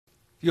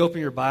If you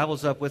open your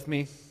Bibles up with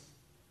me,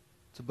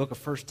 it's the book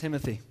of 1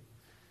 Timothy.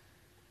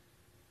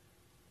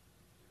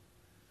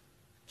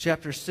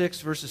 Chapter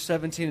 6, verses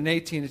 17 and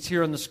 18. It's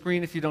here on the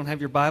screen if you don't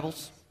have your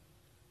Bibles.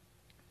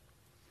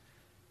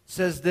 It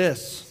says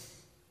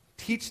this,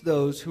 "Teach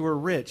those who are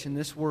rich in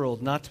this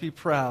world not to be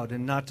proud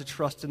and not to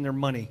trust in their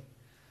money,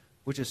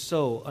 which is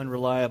so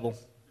unreliable.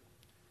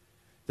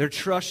 Their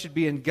trust should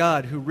be in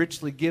God, who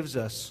richly gives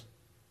us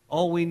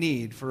all we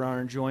need for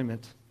our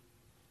enjoyment.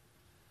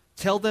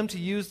 Tell them to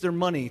use their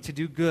money to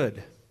do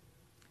good.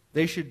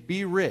 They should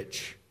be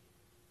rich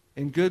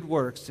in good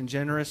works and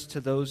generous to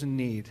those in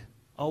need,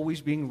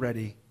 always being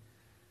ready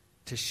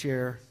to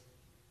share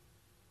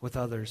with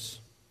others."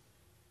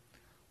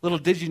 Little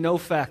did you know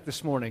fact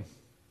this morning.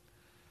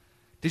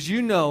 Did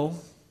you know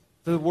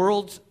the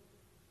world's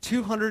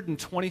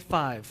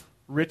 225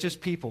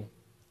 richest people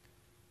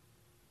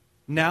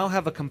now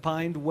have a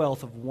combined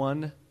wealth of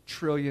 $1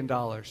 trillion?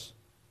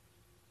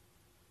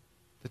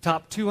 The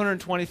top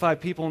 225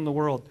 people in the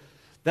world.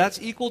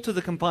 That's equal to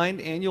the combined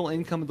annual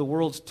income of the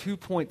world's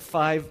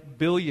 2.5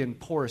 billion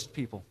poorest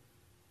people.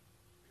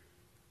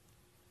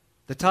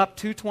 The top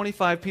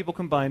 225 people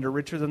combined are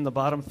richer than the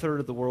bottom third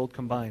of the world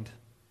combined.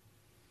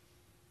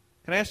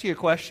 Can I ask you a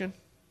question?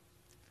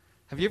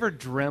 Have you ever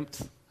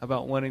dreamt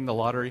about winning the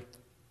lottery?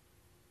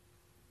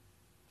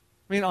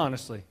 I mean,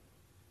 honestly.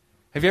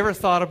 Have you ever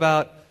thought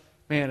about,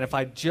 man, if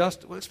I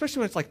just,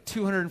 especially when it's like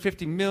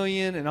 250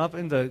 million and up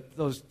in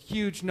those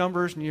huge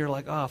numbers, and you're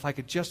like, oh, if I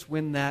could just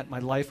win that, my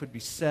life would be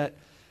set.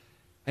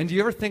 And do you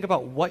ever think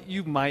about what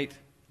you might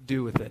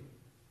do with it?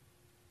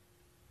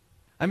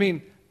 I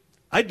mean,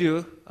 I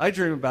do. I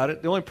dream about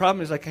it. The only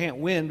problem is I can't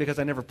win because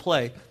I never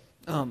play.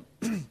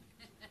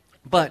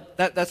 But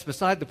that's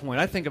beside the point.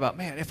 I think about,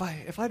 man, if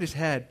I just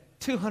had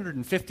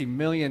 $250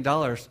 million,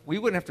 we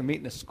wouldn't have to meet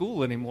in a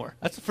school anymore.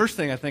 That's the first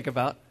thing I think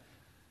about.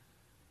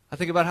 I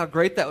think about how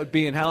great that would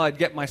be and how I'd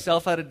get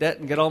myself out of debt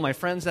and get all my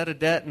friends out of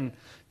debt and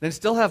then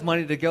still have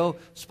money to go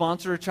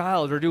sponsor a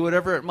child or do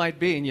whatever it might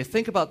be. And you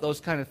think about those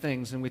kind of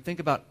things, and we think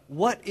about,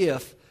 what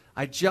if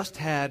I just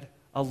had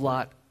a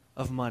lot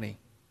of money?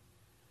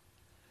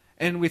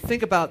 And we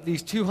think about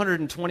these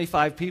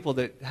 225 people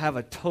that have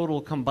a total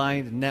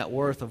combined net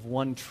worth of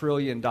 $1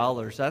 trillion.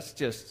 That's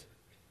just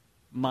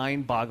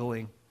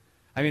mind-boggling.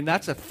 I mean,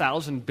 that's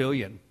 1,000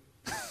 billion.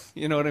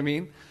 You know what I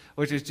mean?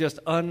 Which is just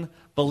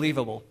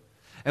unbelievable.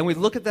 And we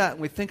look at that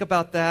and we think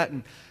about that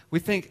and we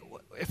think,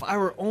 if I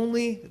were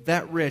only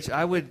that rich,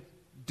 I would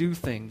do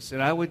things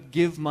and I would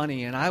give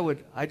money and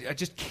I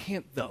just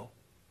can't though.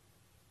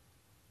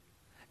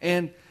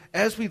 And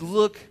as we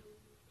look,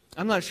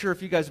 I'm not sure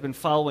if you guys have been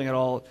following at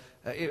all.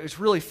 It was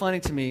really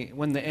funny to me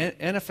when the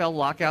NFL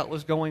lockout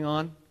was going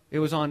on. It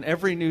was on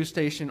every news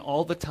station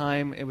all the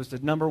time. It was the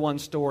number one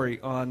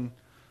story on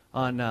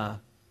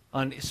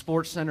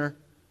SportsCenter.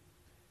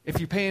 If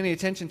you pay any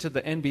attention to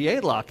the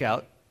NBA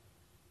lockout,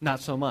 not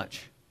so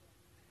much.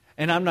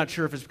 And I'm not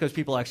sure if it's because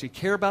people actually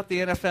care about the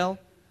NFL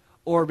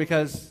or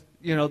because,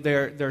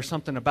 there's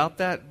something about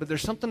that. But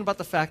there's something about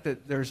the fact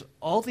that there's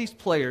all these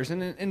players,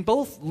 and in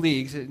both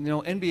leagues,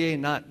 NBA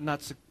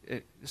not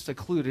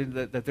secluded,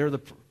 that they're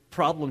the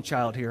problem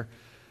child here.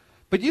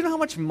 But you know how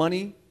much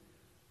money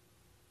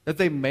that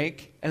they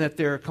make and that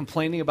they're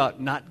complaining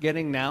about not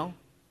getting now?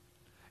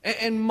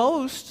 And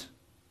most,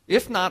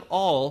 if not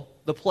all,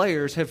 the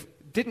players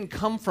didn't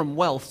come from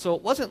wealth, so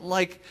it wasn't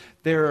like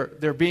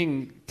they're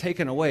being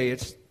taken away.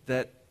 It's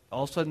that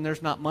all of a sudden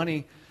there's not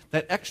money,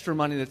 that extra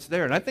money that's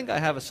there. And I think I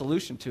have a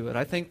solution to it.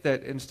 I think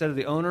that instead of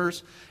the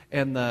owners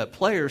and the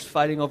players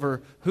fighting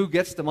over who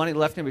gets the money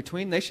left in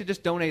between, they should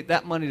just donate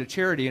that money to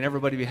charity and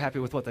everybody be happy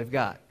with what they've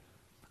got.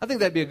 I think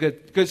that'd be a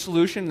good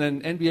solution.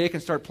 Then NBA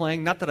can start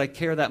playing. Not that I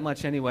care that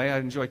much anyway. I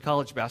enjoy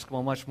college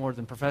basketball much more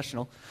than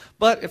professional.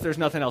 But if there's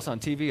nothing else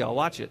on TV, I'll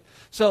watch it.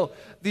 So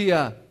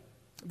the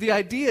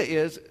idea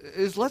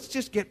is let's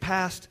just get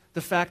past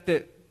the fact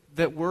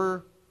that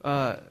we're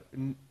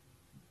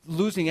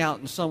losing out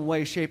in some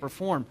way, shape, or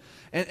form.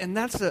 And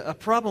that's a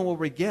problem where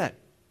we get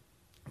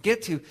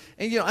to.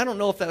 And, I don't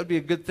know if that would be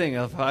a good thing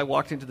if I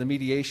walked into the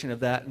mediation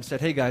of that and said,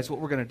 hey, guys, what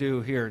we're going to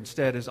do here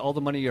instead is all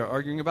the money you're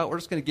arguing about, we're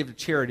just going to give to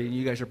charity, and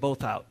you guys are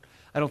both out.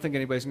 I don't think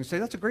anybody's going to say,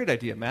 that's a great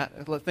idea,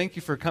 Matt. Thank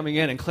you for coming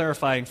in and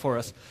clarifying for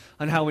us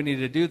on how we need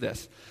to do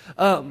this.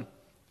 And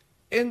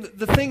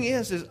the thing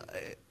is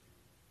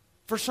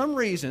for some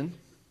reason,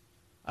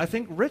 I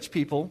think rich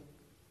people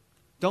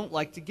don't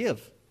like to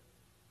give.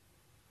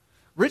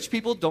 Rich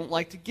people don't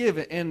like to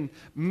give, and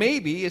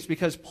maybe it's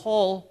because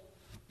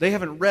they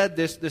haven't read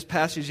this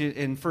passage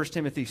in 1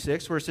 Timothy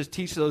 6 where it says,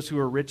 teach those who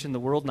are rich in the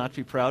world not to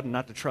be proud and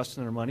not to trust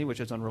in their money, which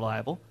is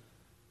unreliable.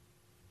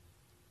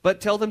 But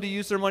tell them to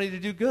use their money to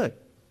do good,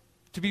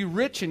 to be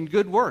rich in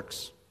good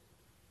works.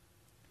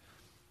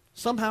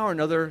 Somehow or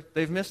another,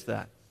 they've missed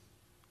that.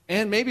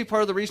 And maybe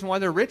part of the reason why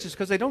they're rich is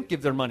because they don't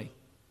give their money.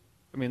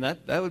 I mean,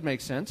 that would make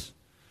sense.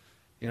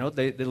 They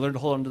learn to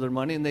hold on to their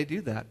money, and they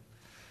do that.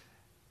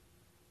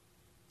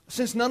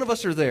 Since none of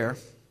us are there,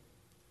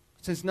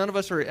 since none of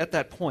us are at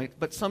that point,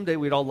 but someday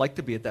we'd all like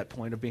to be at that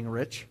point of being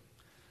rich,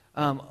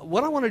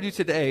 What I want to do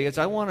today is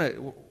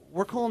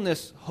we're calling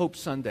this Hope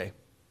Sunday.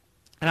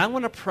 And I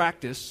want to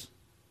practice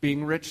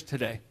being rich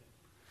today.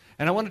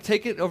 And I want to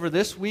take it over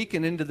this week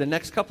and into the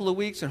next couple of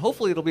weeks, and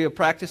hopefully it'll be a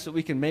practice that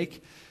we can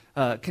make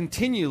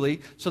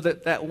continually so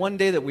that one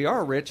day that we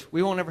are rich,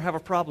 we won't ever have a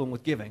problem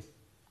with giving.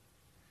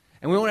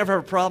 And we won't ever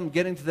have a problem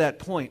getting to that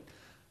point.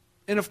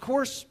 And of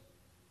course,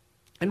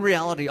 in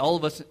reality, all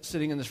of us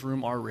sitting in this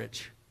room are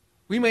rich.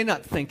 We may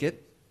not think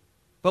it,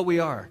 but we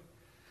are.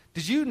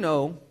 Did you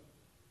know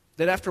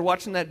that after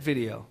watching that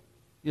video,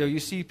 you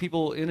see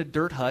people in a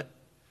dirt hut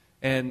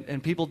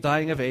and people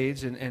dying of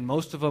AIDS, and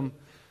most of them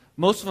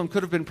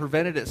could have been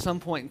prevented at some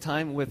point in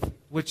time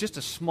with just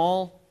a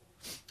small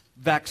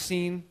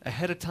vaccine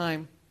ahead of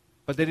time,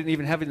 but they didn't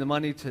even have the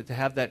money to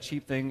have that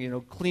cheap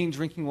thing, clean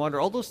drinking water,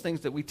 all those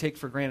things that we take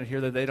for granted here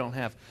that they don't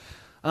have.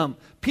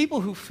 People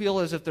who feel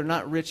as if they're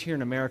not rich here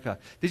in America,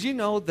 did you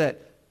know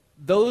that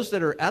those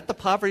that are at the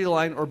poverty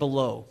line or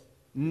below,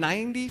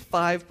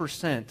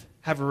 95%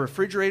 have a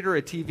refrigerator,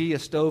 a TV, a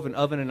stove, an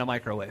oven, and a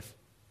microwave?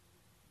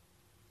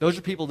 Those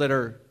are people that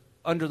are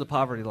under the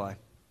poverty line.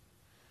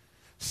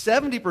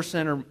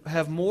 70%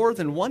 have more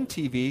than one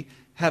TV,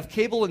 have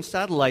cable and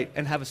satellite,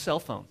 and have a cell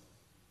phone.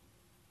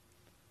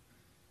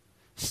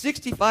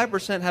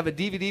 65% have a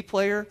DVD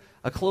player,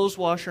 a clothes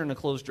washer, and a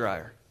clothes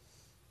dryer.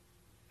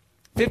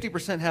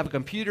 50% have a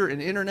computer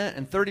and internet,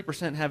 and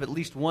 30% have at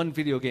least one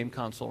video game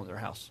console in their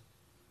house.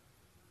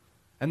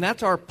 And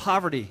that's our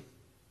poverty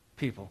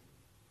people.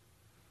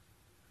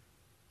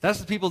 That's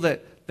the people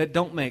that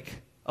don't make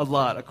a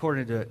lot,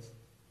 according to it.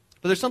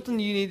 But there's something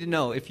you need to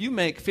know. If you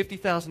make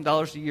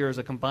 $50,000 a year as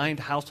a combined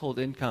household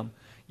income,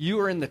 you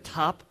are in the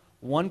top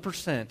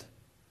 1%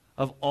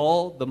 of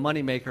all the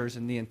moneymakers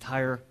in the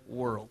entire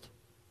world.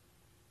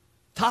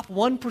 Top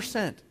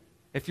 1%.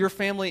 If your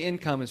family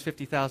income is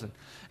 $50,000.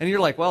 And you're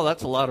like, well,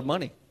 that's a lot of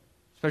money,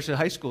 especially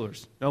high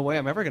schoolers. No way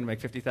I'm ever going to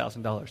make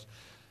 $50,000.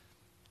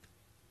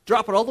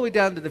 Drop it all the way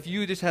down to if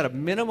you just had a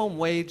minimum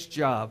wage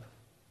job,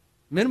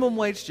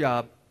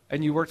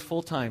 and you worked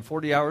full-time,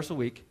 40 hours a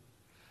week,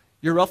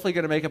 you're roughly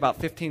going to make about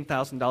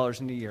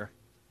 $15,000 in a year,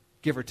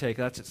 give or take.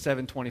 That's at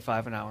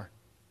 $7.25 an hour.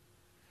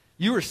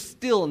 You are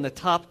still in the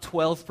top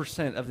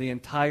 12% of the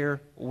entire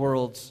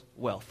world's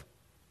wealth.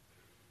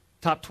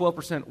 Top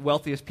 12%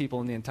 wealthiest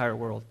people in the entire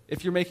world.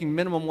 If you're making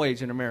minimum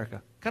wage in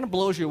America. Kind of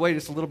blows you away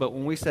just a little bit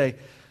when we say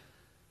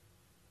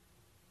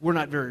we're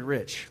not very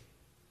rich.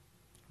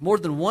 More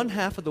than one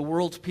half of the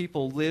world's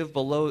people live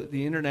below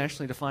the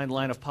internationally defined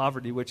line of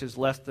poverty, which is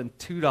less than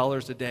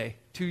 $2 a day,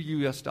 $2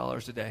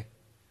 US a day.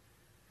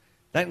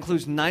 That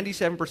includes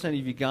 97%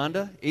 of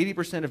Uganda,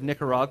 80% of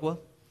Nicaragua,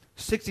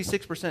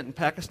 66% in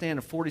Pakistan,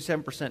 and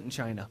 47% in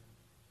China.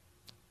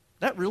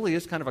 That really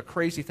is kind of a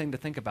crazy thing to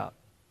think about.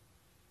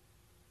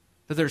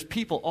 That there's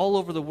people all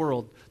over the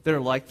world that are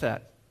like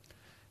that.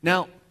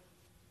 Now,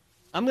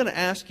 I'm going to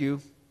ask you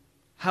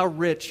how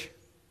rich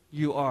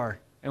you are.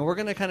 And we're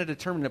going to kind of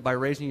determine it by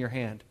raising your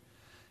hand.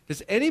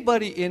 Does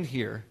anybody in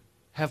here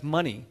have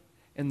money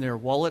in their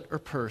wallet or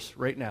purse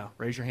right now?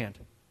 Raise your hand.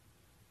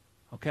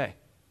 Okay.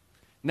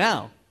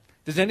 Now,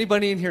 does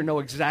anybody in here know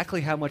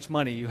exactly how much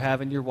money you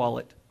have in your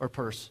wallet or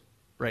purse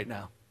right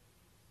now?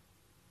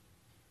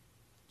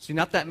 See,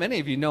 not that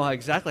many of you know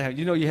exactly how.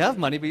 You know you have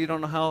money, but you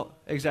don't know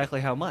exactly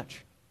how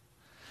much.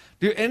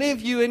 Do any of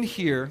you in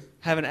here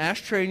have an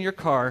ashtray in your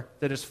car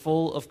that is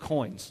full of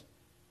coins?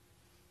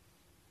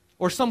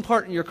 Or some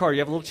part in your car. You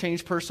have a little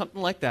change purse,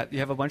 something like that. You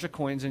have a bunch of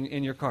coins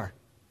in your car.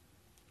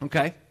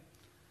 Okay?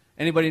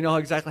 Anybody know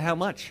exactly how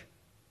much?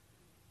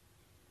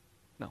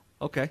 No.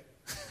 Okay.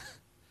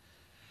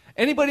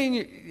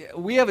 Anybody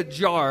we have a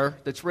jar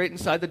that's right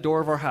inside the door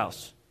of our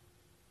house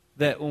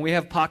that when we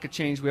have pocket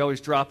change, we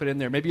always drop it in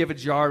there. Maybe you have a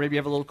jar, maybe you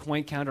have a little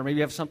coin counter, maybe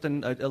you have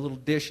something, a little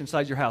dish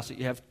inside your house that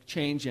you have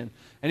change in.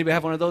 Anybody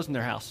have one of those in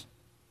their house?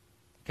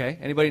 Okay.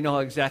 Anybody know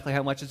exactly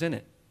how much is in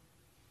it?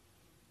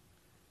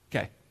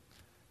 Okay.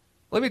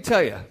 Let me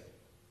tell you,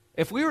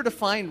 if we were to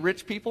find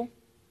rich people,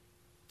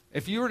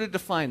 if you were to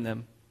define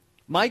them,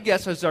 my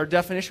guess is our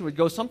definition would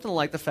go something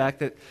like the fact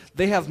that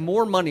they have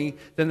more money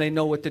than they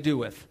know what to do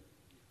with.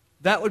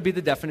 That would be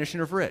the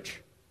definition of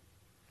rich.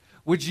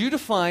 Would you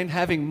define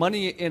having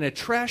money in a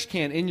trash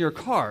can in your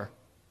car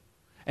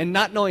and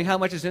not knowing how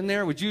much is in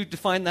there? Would you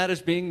define that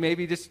as being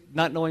maybe just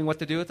not knowing what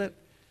to do with it?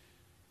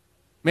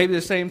 Maybe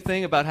the same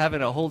thing about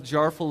having a whole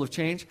jar full of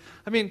change.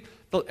 I mean,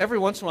 every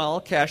once in a while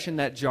I'll cash in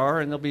that jar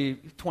and there'll be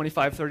 $25,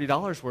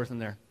 $30 worth in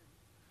there.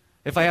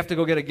 If I have to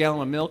go get a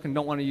gallon of milk and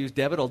don't want to use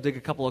debit, I'll dig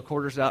a couple of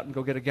quarters out and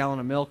go get a gallon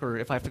of milk, or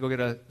if I have to go get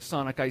a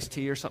Sonic iced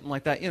tea or something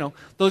like that,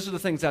 those are the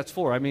things that's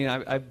for. I mean,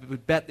 I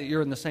would bet that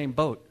you're in the same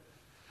boat.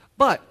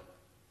 But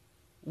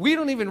we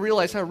don't even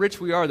realize how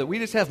rich we are, that we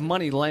just have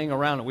money laying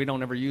around and we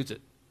don't ever use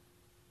it.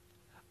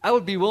 I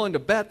would be willing to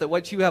bet that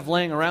what you have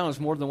laying around is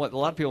more than what a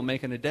lot of people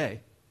make in a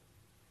day.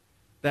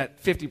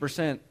 That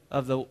 50%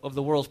 of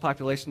the world's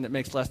population that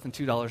makes less than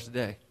 $2 a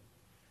day.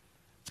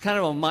 It's kind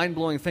of a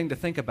mind-blowing thing to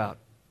think about.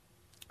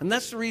 And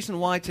that's the reason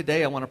why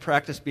today I want to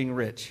practice being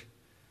rich.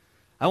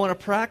 I want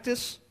to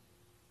practice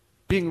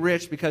being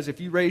rich because if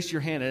you raise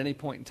your hand at any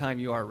point in time,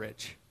 you are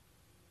rich.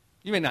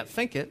 You may not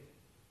think it.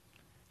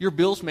 Your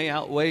bills may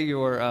outweigh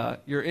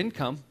your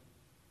income,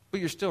 but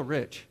you're still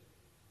rich.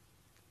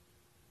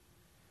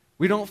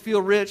 We don't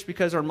feel rich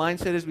because our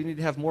mindset is we need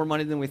to have more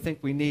money than we think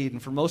we need.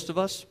 And for most of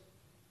us,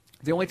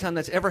 the only time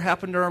that's ever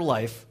happened in our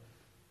life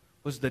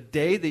was the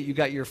day that you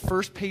got your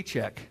first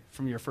paycheck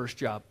from your first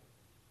job.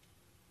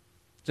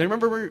 Does anyone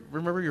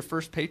remember your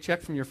first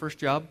paycheck from your first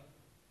job?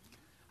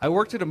 I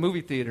worked at a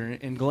movie theater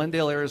in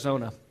Glendale,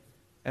 Arizona,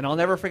 and I'll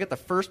never forget the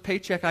first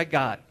paycheck I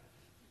got.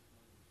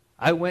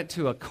 I went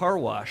to a car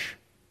wash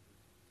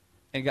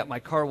and got my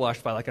car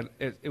washed by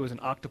it was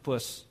an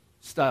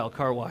octopus-style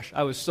car wash.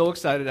 I was so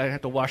excited I didn't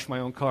have to wash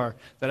my own car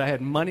that I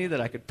had money that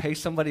I could pay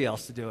somebody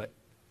else to do it.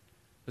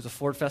 It was a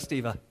Ford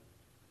Festiva.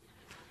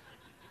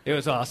 It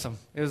was awesome.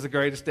 It was the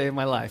greatest day of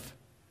my life.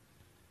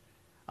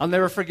 I'll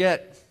never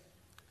forget,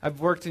 I've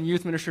worked in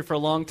youth ministry for a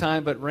long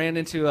time, but ran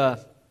into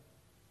a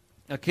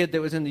kid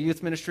that was in the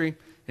youth ministry, and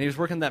he was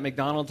working at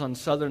McDonald's on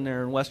Southern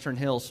there in Western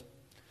Hills.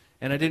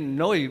 And I didn't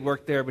know he'd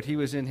worked there, but he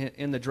was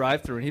in the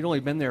drive-thru, and he'd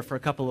only been there for a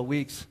couple of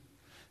weeks.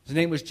 His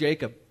name was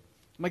Jacob.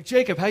 I'm like,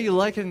 Jacob, how you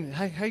liking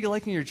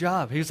your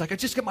job? He was like, I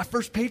just got my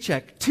first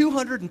paycheck,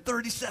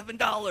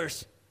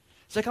 $237.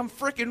 He's like, I'm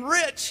freaking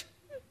rich.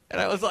 And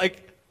I was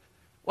like,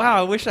 wow,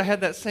 I wish I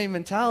had that same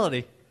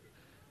mentality.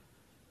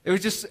 It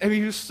was just,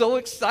 he was so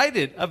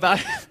excited about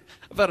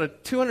a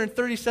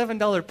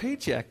 $237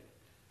 paycheck.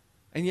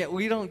 And yet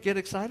we don't get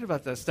excited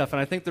about that stuff.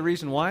 And I think the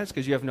reason why is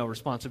because you have no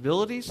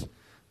responsibilities.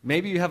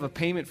 Maybe you have a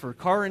payment for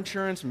car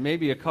insurance,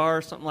 maybe a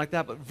car, something like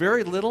that, but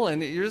very little,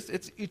 and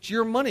it's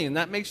your money, and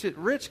that makes it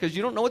rich because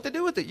you don't know what to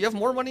do with it. You have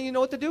more money you know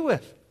what to do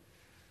with.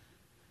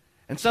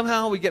 And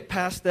somehow we get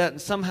past that,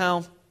 and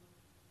somehow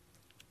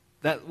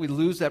that we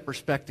lose that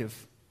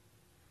perspective.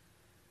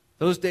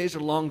 Those days are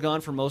long gone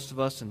for most of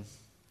us, and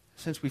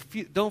since we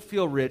don't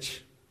feel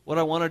rich, what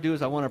I want to do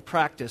is I want to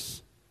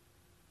practice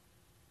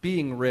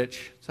being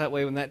rich, so that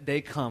way when that day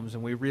comes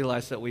and we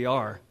realize that we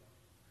are,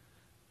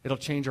 it'll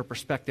change our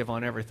perspective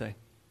on everything.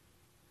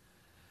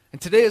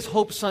 And today is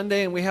Hope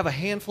Sunday, and we have a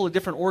handful of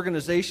different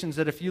organizations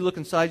that if you look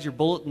inside your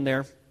bulletin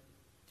there,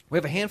 we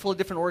have a handful of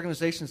different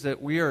organizations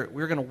that we're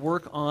going to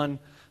work on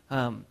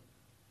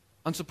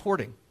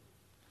supporting.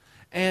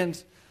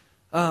 And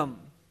the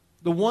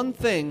one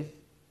thing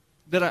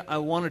that I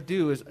want to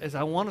do is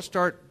I want to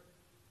start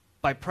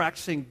by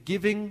practicing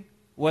giving,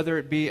 whether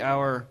it be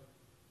our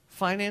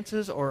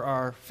finances or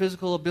our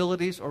physical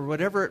abilities or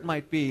whatever it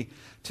might be,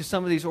 to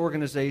some of these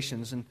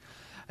organizations. And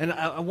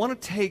I want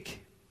to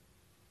take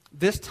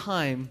this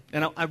time,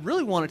 and I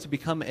really want it to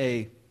become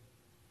a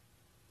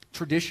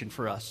tradition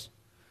for us,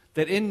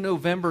 that in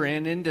November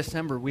and in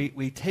December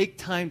we take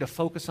time to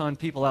focus on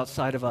people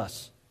outside of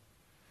us.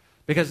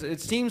 Because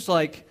it seems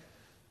like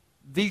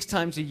these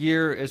times a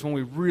year is when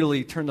we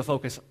really turn the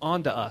focus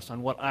onto us,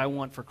 on what I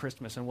want for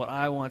Christmas and what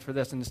I want for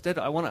this. And instead,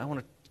 I want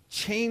to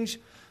change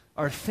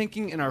our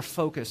thinking and our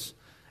focus.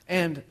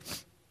 And,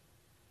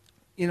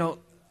 you know,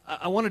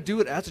 I want to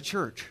do it as a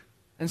church.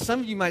 And some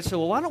of you might say,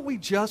 well, why don't we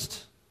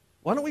just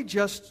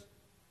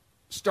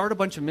start a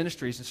bunch of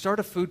ministries and start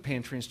a food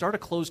pantry and start a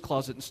clothes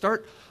closet and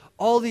start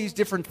all these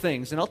different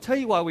things? And I'll tell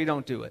you why we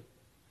don't do it.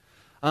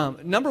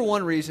 Number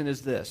one reason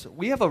is this.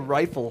 We have a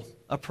rifle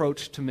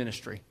approach to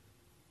ministry.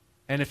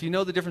 And if you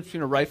know the difference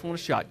between a rifle and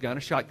a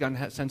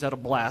shotgun sends out a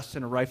blast,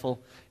 and a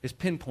rifle is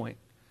pinpoint.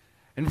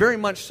 And very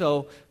much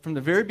so, from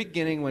the very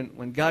beginning,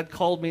 when God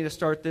called me to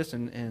start this,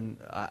 and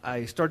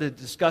I started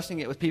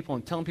discussing it with people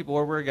and telling people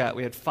where we're at,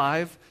 we had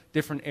 5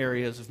 different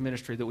areas of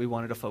ministry that we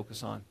wanted to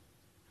focus on.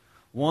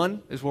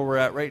 1 is where we're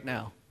at right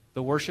now,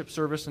 the worship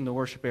service and the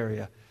worship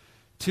area.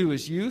 2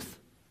 is youth.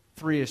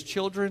 3 is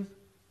children.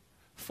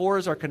 4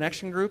 is our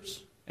connection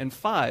groups. And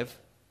 5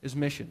 is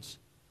missions.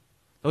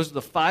 Those are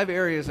the 5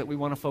 areas that we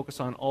want to focus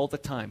on all the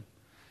time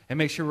and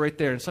make sure we're right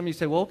there. And some of you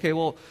say, well, okay,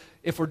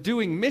 if we're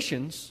doing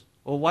missions,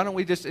 well, why don't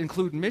we just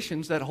include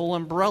missions, that whole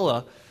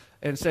umbrella,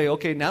 and say,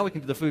 okay, now we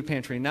can do the food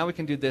pantry, and now we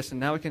can do this,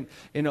 and now we can,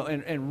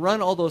 and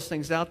run all those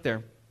things out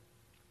there.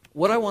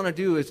 What I want to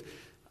do is,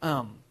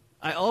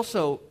 I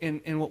also,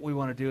 in what we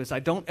want to do is I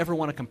don't ever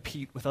want to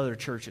compete with other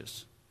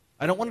churches.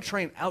 I don't want to try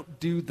and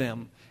outdo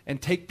them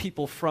and take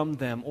people from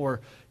them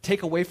or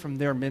take away from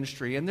their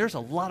ministry. And there's a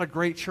lot of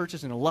great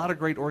churches and a lot of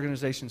great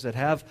organizations that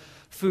have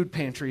food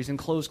pantries and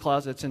clothes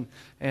closets and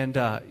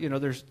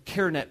there's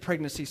CareNet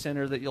Pregnancy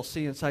Center that you'll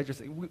see inside your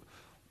thing.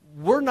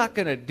 We're not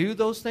going to do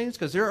those things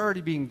because they're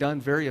already being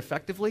done very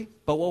effectively.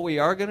 But what we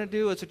are going to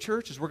do as a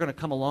church is we're going to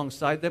come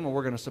alongside them and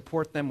we're going to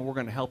support them and we're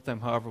going to help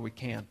them however we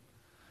can.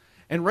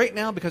 And right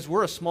now, because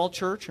we're a small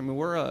church, I mean,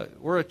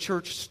 we're a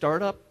church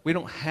startup. We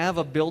don't have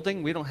a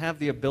building. We don't have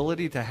the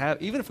ability to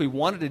have, even if we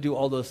wanted to do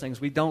all those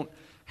things, we don't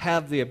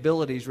have the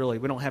abilities really.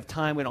 We don't have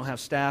time. We don't have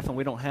staff, and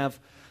we don't have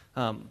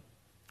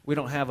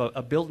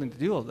a building to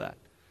do all that.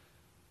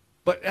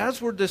 But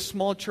as we're this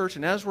small church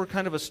and as we're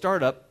kind of a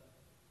startup,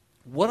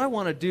 what I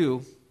want to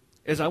do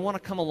is I want to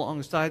come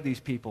alongside these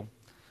people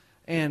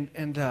and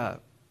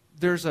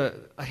there's a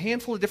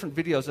handful of different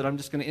videos that I'm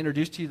just going to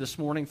introduce to you this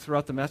morning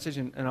throughout the message,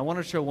 and I want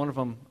to show one of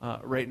them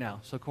right now.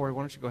 So, Corey,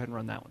 why don't you go ahead and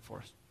run that one for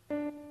us?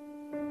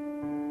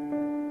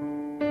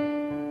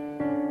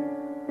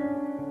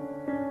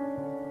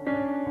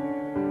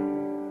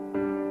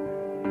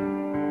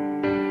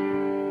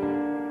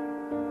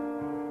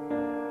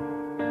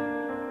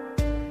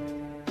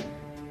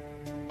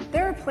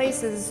 There are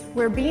places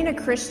where being a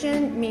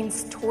Christian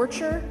means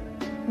torture,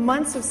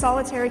 months of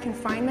solitary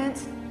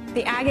confinement,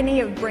 the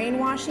agony of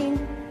brainwashing.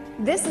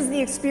 This is the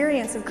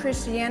experience of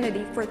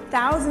Christianity for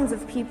thousands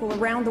of people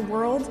around the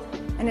world,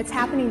 and it's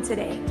happening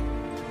today.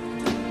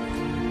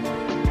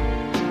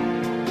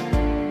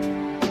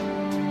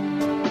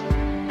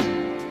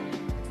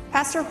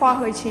 Pastor Hua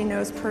Huiqi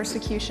knows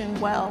persecution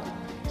well.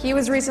 He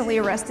was recently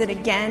arrested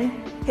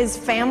again. His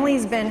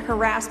family's been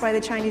harassed by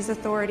the Chinese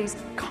authorities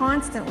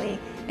constantly,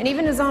 and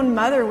even his own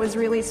mother was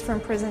released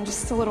from prison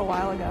just a little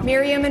while ago.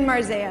 Miriam and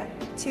Marzea,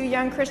 two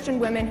young Christian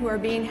women who are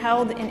being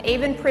held in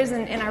Evin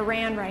prison in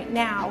Iran right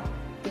now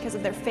because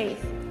of their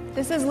faith.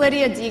 This is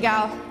Lydia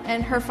Degal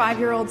and her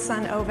 5-year-old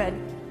son Ovid.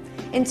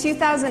 In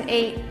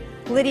 2008,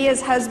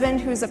 Lydia's husband,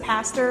 who's a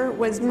pastor,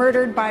 was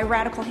murdered by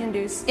radical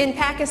Hindus. In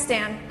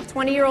Pakistan,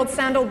 20-year-old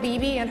Sandal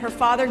Bibi and her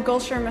father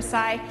Gulshar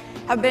Masai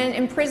have been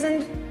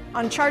imprisoned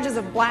on charges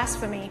of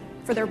blasphemy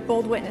for their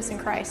bold witness in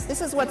Christ.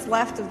 This is what's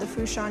left of the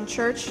Fushan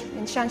Church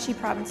in Shanxi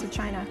province of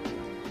China.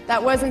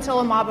 That was until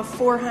a mob of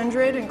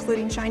 400,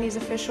 including Chinese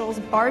officials,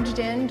 barged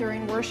in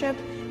during worship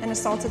and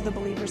assaulted the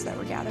believers that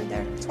were gathered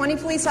there. 20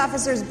 police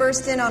officers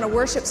burst in on a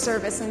worship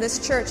service in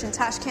this church in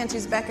Tashkent,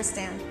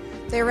 Uzbekistan.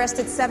 They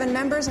arrested 7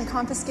 members and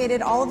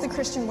confiscated all of the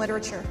Christian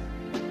literature.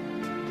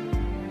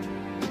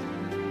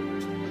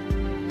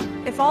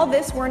 If all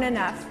this weren't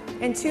enough,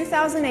 in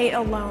 2008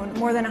 alone,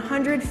 more than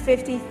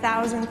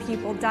 150,000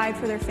 people died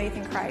for their faith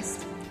in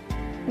Christ.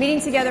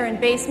 Meeting together in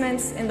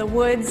basements, in the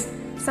woods,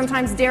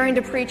 sometimes daring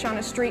to preach on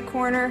a street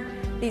corner,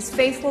 these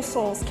faithful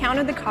souls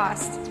counted the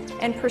cost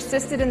and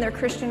persisted in their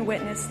Christian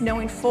witness,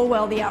 knowing full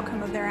well the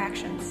outcome of their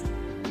actions.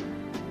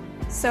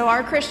 So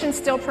are Christians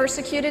still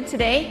persecuted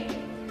today?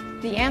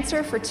 The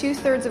answer for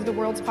 2/3 of the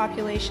world's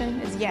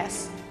population is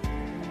yes.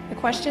 The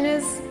question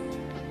is,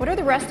 what are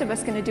the rest of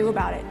us going to do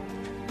about it?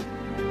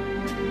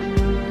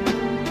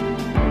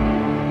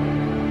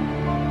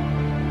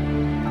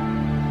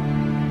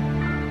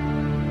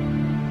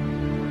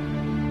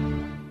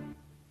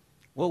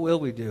 What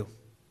will we do?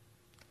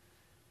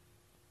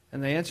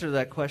 And the answer to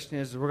that question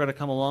is we're going to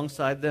come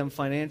alongside them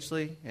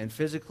financially and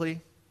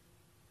physically.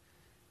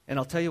 And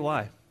I'll tell you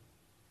why.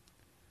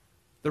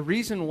 The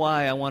reason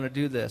why I want to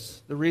do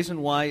this, the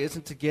reason why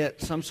isn't to get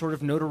some sort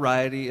of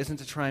notoriety, isn't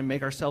to try and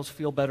make ourselves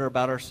feel better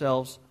about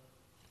ourselves,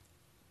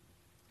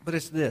 but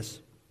it's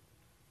this.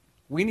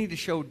 We need to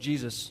show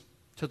Jesus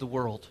to the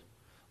world.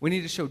 We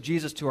need to show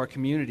Jesus to our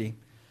community.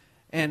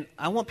 And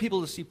I want people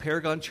to see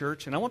Paragon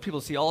Church, and I want people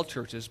to see all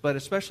churches, but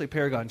especially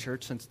Paragon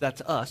Church, since that's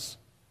us.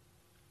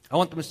 I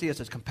want them to see us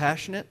as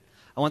compassionate.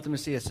 I want them to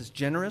see us as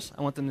generous.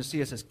 I want them to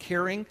see us as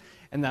caring.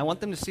 And I want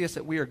them to see us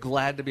that we are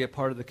glad to be a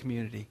part of the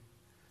community,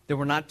 that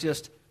we're not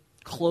just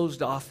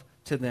closed off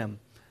to them.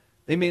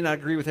 They may not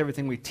agree with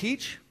everything we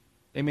teach.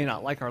 They may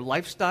not like our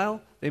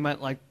lifestyle. They might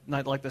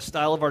not like the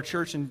style of our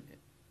church in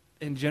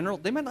general.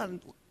 They might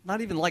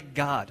not even like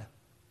God.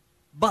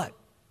 But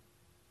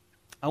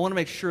I want to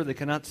make sure they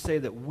cannot say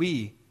that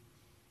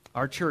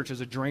our church, is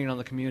a drain on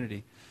the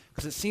community.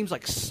 Because it seems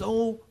like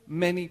so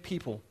many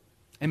people,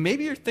 and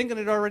maybe you're thinking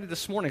it already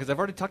this morning, because I've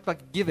already talked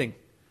about giving,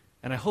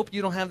 and I hope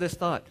you don't have this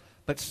thought,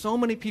 but so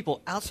many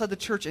people outside the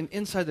church and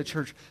inside the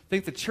church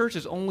think the church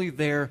is only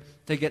there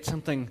to get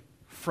something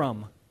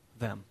from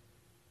them.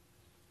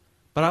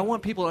 But I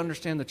want people to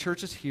understand the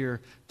church is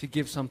here to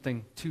give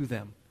something to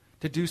them,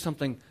 to do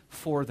something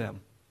for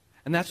them.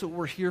 And that's what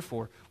we're here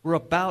for. We're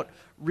about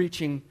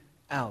reaching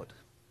out.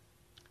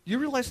 You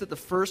realize that the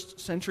first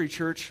century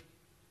church,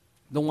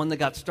 the one that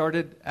got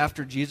started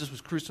after Jesus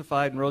was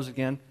crucified and rose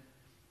again,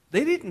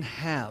 they didn't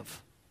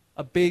have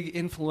a big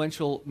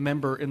influential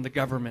member in the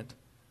government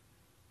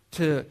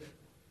to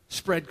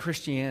spread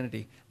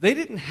Christianity. They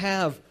didn't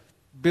have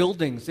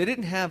buildings. They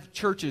didn't have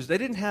churches. They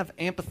didn't have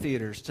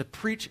amphitheaters to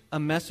preach a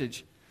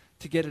message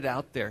to get it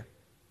out there.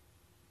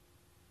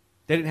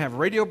 They didn't have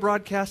radio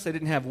broadcasts. They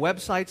didn't have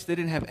websites. They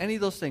didn't have any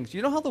of those things.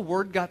 You know how the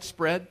word got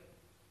spread?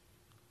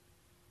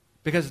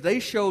 Because they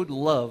showed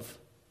love,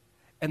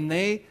 and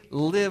they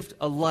lived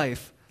a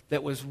life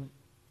that was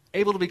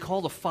able to be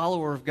called a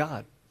follower of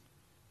God.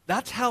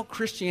 That's how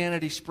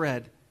Christianity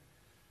spread.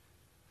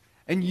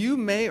 And you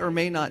may or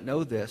may not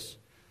know this,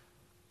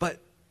 but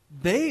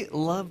they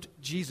loved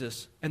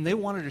Jesus, and they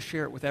wanted to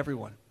share it with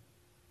everyone.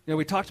 You know,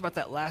 we talked about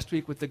that last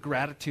week with the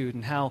gratitude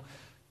and how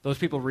those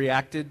people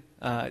reacted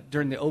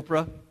during the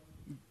Oprah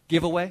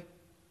giveaway,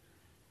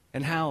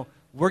 and how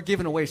we're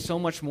giving away so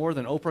much more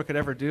than Oprah could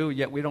ever do,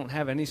 yet we don't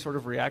have any sort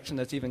of reaction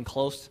that's even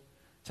close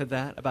to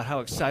that, about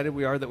how excited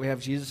we are that we have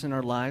Jesus in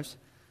our lives.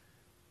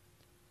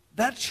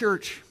 That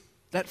church,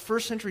 that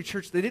first century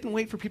church, they didn't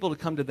wait for people to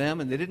come to them,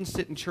 and they didn't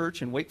sit in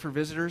church and wait for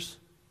visitors.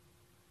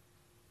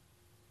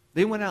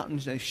 They went out and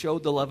they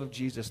showed the love of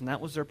Jesus, and that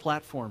was their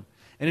platform.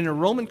 And in a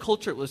Roman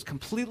culture, it was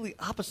completely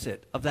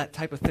opposite of that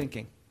type of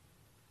thinking.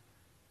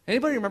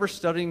 Anybody remember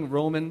studying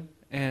Roman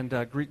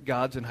and Greek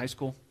gods in high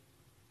school?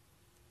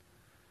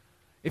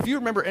 If you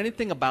remember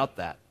anything about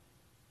that,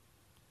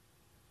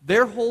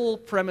 their whole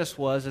premise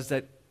is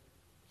that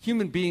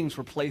human beings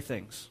were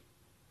playthings.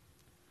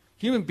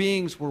 Human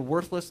beings were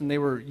worthless and they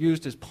were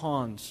used as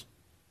pawns.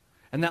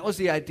 And that was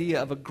the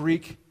idea of a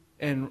Greek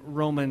and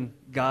Roman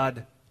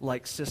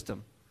god-like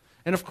system.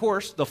 And of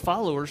course, the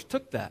followers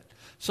took that.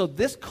 So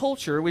this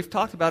culture, we've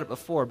talked about it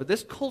before, but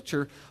this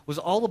culture was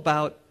all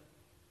about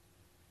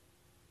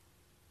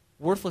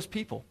worthless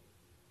people.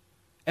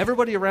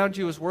 Everybody around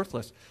you is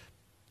worthless.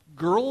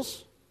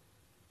 Girls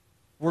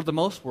were the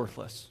most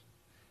worthless.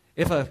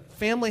 If a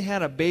family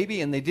had a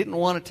baby and they didn't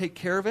want to take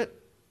care of it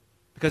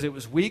because it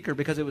was weak or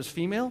because it was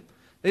female,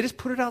 they just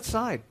put it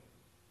outside.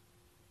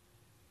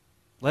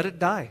 Let it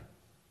die.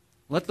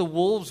 Let the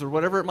wolves or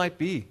whatever it might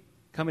be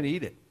come and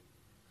eat it.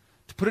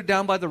 To put it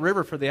down by the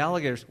river for the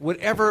alligators.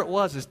 Whatever it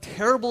was, as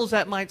terrible as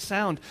that might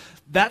sound,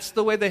 that's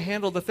the way they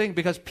handled the thing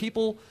because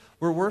people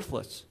were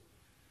worthless.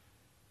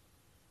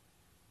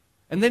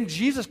 And then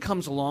Jesus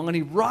comes along and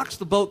he rocks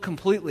the boat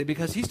completely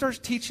because he starts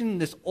teaching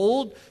this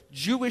old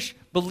Jewish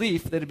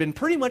belief that had been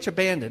pretty much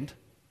abandoned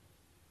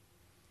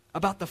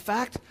about the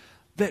fact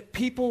that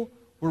people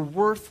were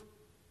worth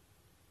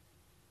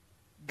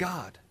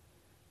God.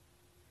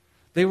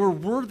 They were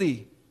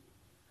worthy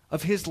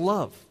of his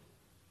love.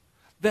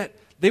 That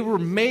they were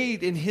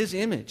made in his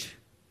image.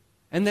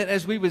 And that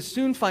as we would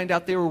soon find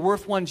out, they were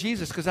worth one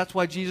Jesus because that's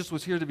why Jesus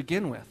was here to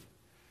begin with.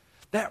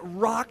 That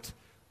rocked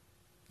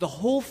the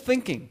whole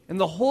thinking and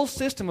the whole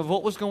system of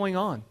what was going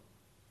on. Do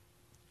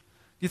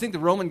you think the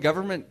Roman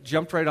government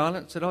jumped right on it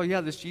and said, oh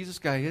yeah, this Jesus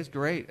guy is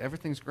great,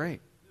 everything's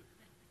great?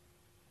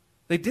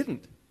 They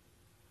didn't.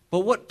 But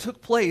what took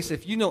place,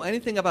 if you know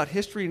anything about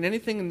history and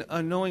anything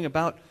knowing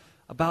about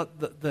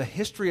the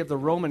history of the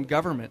Roman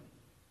government,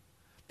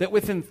 that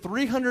within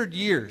 300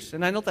 years,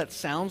 and I know that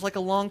sounds like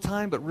a long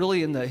time, but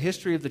really in the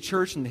history of the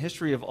church and the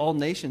history of all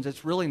nations,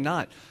 it's really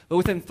not. But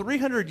within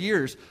 300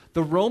 years,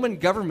 the Roman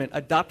government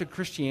adopted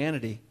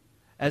Christianity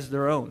as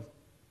their own.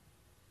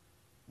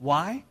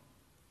 Why?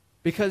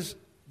 Because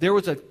there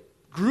was a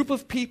group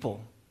of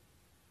people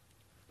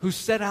who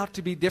set out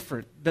to be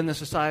different than the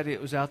society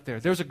that was out there.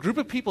 There was a group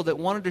of people that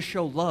wanted to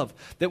show love.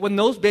 That when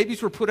those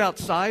babies were put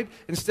outside,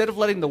 instead of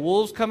letting the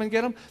wolves come and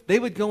get them, they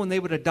would go and they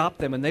would adopt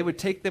them and they would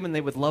take them and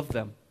they would love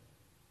them.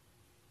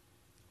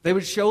 They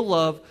would show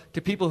love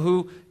to people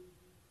who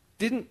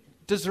didn't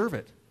deserve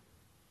it.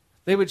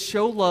 They would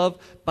show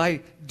love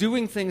by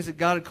doing things that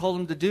God had called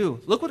them to do.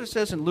 Look what it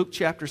says in Luke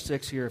chapter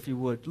 6 here, if you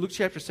would. Luke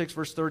chapter 6,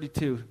 verse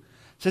 32. It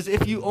says,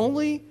 if you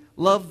only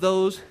love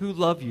those who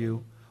love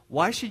you,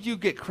 why should you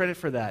get credit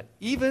for that?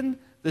 Even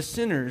the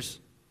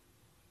sinners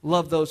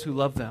love those who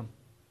love them.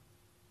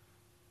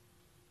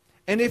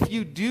 And if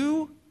you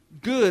do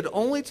good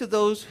only to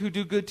those who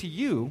do good to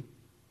you,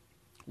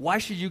 why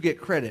should you get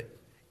credit?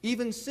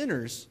 Even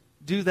sinners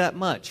do that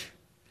much.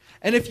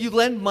 And if you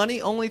lend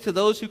money only to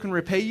those who can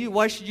repay you,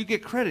 why should you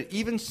get credit?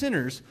 Even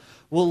sinners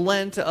will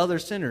lend to other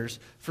sinners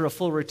for a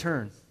full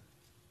return.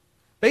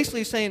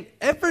 Basically saying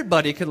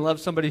everybody can love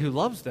somebody who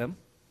loves them.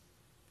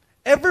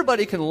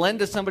 Everybody can lend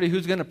to somebody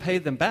who's going to pay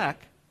them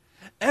back.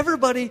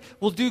 Everybody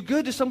will do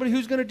good to somebody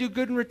who's going to do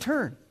good in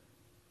return.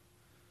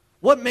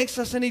 What makes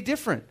us any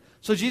different?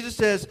 So Jesus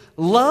says,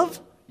 love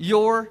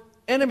your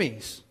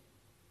enemies.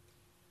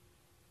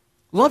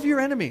 Love your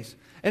enemies.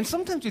 And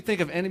sometimes we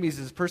think of enemies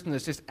as a person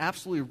that's just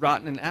absolutely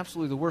rotten and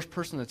absolutely the worst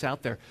person that's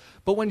out there.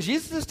 But when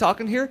Jesus is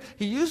talking here,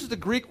 he uses the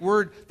Greek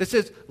word that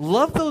says,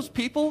 love those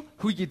people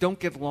who you don't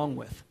get along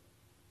with.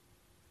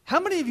 How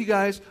many of you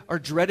guys are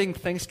dreading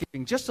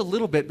Thanksgiving just a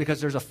little bit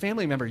because there's a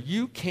family member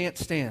you can't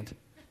stand?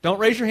 Don't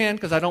raise your hand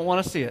because I don't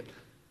want to see it.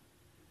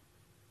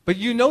 But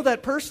you know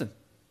that person.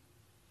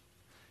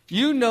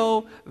 You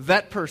know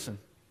that person.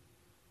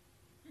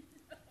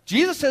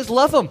 Jesus says,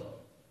 love them.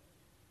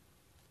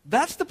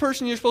 That's the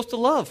person you're supposed to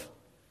love.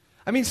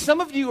 I mean,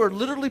 some of you are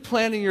literally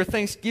planning your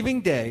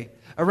Thanksgiving day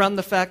around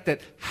the fact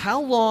that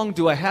how long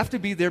do I have to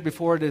be there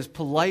before it is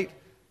polite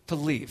to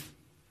leave?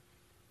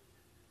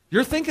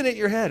 You're thinking in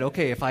your head,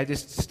 okay, if I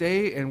just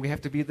stay and we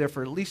have to be there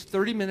for at least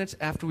 30 minutes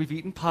after we've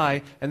eaten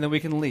pie and then we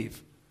can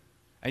leave.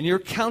 And you're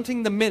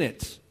counting the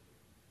minutes.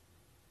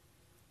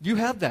 You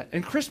have that.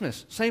 And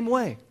Christmas, same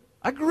way.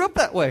 I grew up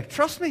that way.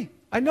 Trust me.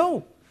 I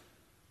know.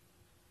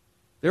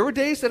 There were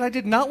days that I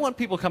did not want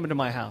people coming to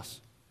my house.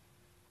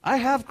 I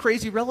have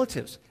crazy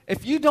relatives.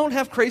 If you don't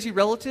have crazy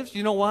relatives,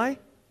 you know why?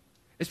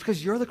 It's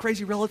because you're the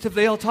crazy relative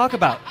they all talk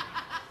about.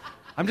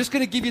 I'm just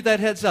going to give you that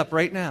heads up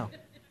right now.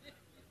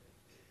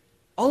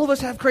 All of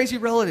us have crazy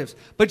relatives.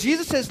 But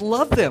Jesus says,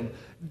 love them.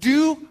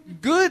 Do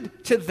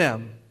good to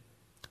them.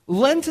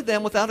 Lend to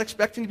them without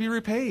expecting to be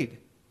repaid.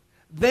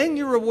 Then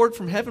your reward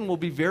from heaven will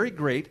be very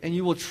great, and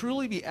you will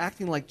truly be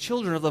acting like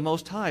children of the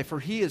Most High, for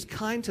he is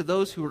kind to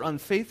those who are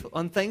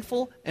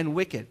unthankful and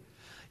wicked.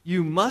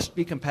 You must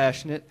be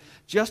compassionate,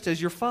 just as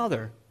your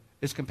Father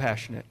is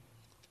compassionate.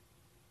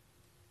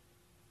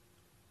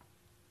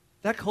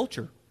 That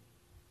culture,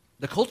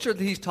 the culture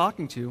that he's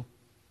talking to,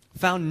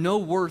 found no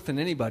worth in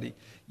anybody.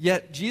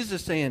 Yet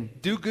Jesus is saying,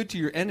 do good to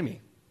your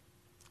enemy.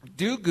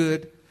 Do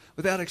good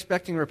without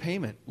expecting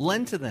repayment.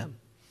 Lend to them.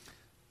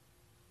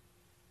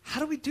 How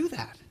do we do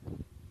that?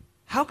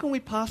 How can we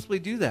possibly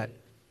do that?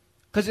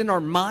 Because in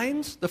our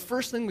minds, the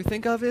first thing we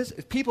think of is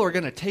people are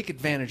going to take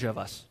advantage of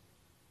us.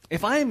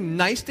 If I am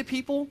nice to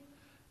people,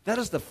 that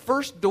is the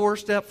first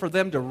doorstep for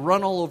them to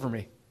run all over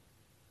me.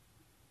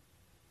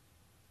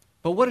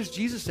 But what does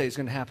Jesus say is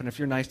going to happen if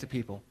you're nice to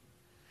people?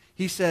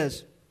 He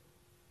says,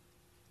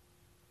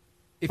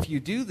 if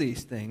you do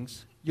these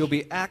things, you'll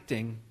be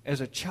acting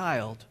as a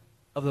child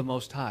of the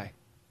Most High.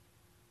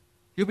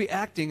 You'll be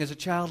acting as a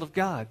child of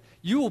God.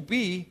 You will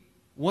be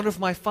one of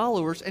my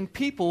followers, and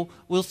people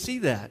will see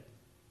that.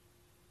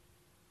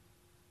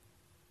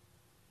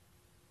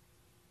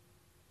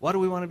 Why do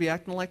we want to be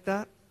acting like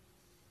that?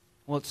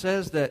 Well, it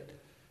says that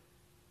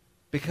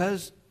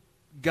because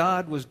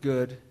God was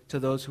good to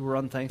those who were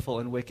unthankful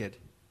and wicked.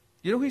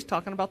 You know who he's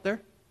talking about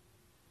there?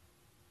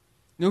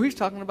 You know who he's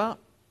talking about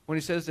when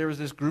he says there was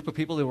this group of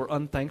people that were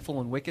unthankful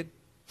and wicked?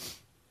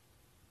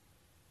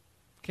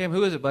 Cam,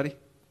 who is it, buddy?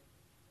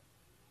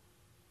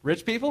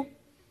 Rich people?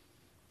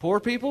 Poor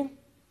people?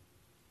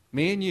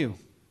 Me and you.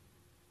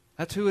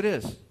 That's who it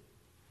is.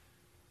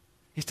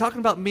 He's talking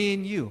about me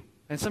and you.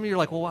 And some of you are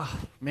like, well, wow,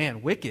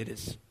 man, wicked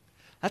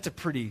that's a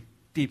pretty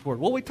deep word.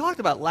 Well, we talked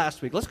about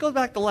last week. Let's go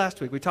back to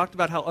last week. We talked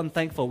about how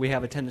unthankful we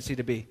have a tendency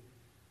to be.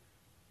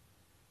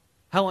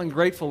 How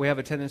ungrateful we have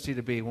a tendency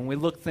to be when we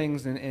look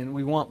things and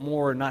we want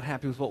more and not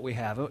happy with what we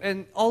have.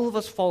 And all of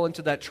us fall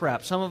into that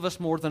trap, some of us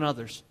more than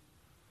others.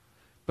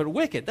 But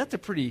wicked, that's a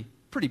pretty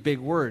big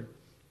word.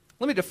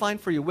 Let me define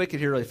for you wicked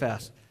here really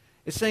fast.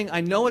 It's saying,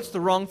 I know it's the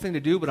wrong thing to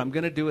do, but I'm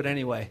going to do it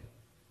anyway.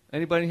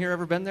 Anybody here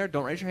ever been there?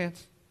 Don't raise your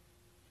hands.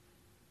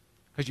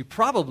 Because you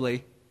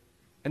probably,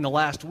 in the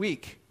last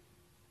week,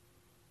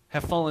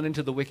 have fallen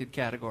into the wicked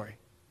category.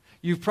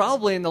 You've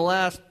probably, in the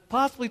last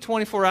possibly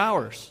 24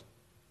 hours,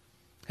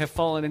 have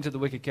fallen into the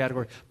wicked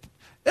category.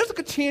 There's a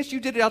good chance you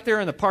did it out there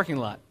in the parking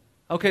lot.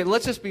 Okay,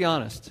 let's just be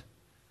honest.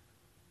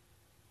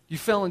 You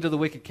fell into the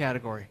wicked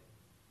category.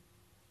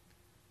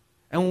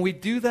 And when we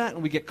do that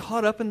and we get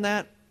caught up in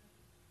that,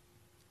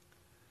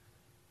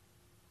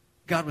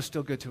 God was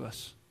still good to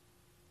us.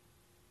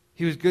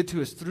 He was good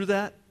to us through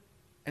that,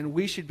 and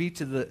we should be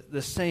to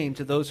the same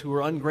to those who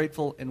are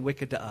ungrateful and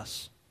wicked to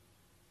us.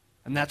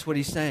 And that's what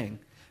he's saying.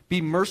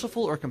 Be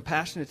merciful or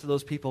compassionate to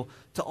those people,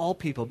 to all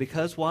people.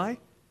 Because why?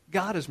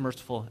 God is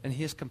merciful and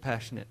he is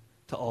compassionate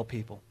to all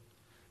people.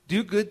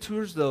 Do good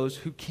towards those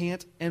who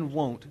can't and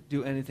won't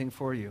do anything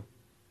for you.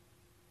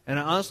 And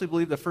I honestly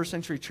believe the first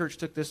century church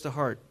took this to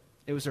heart.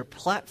 It was their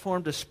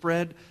platform to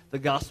spread the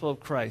gospel of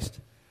Christ.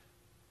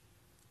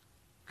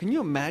 Can you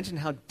imagine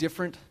how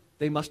different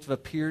they must have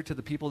appeared to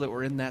the people that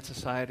were in that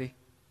society?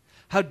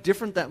 How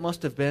different that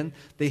must have been.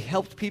 They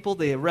helped people.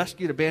 They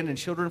rescued abandoned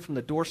children from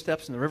the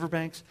doorsteps and the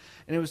riverbanks.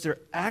 And it was their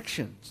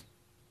actions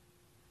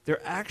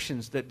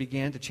that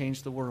began to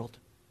change the world.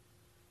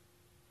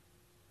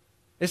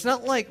 It's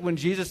not like when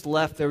Jesus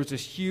left, there was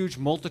this huge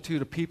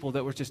multitude of people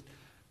that were just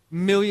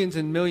millions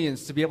and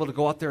millions to be able to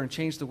go out there and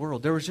change the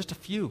world. There was just a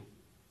few.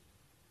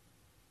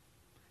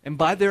 And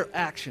by their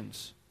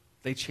actions,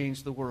 they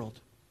changed the world.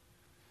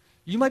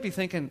 You might be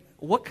thinking,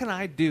 what can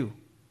I do?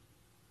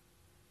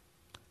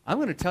 I'm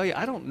going to tell you,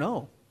 I don't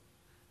know.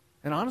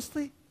 And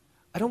honestly,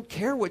 I don't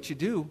care what you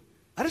do.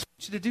 I just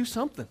want you to do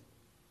something.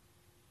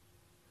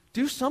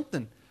 Do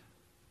something.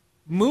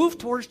 Move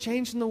towards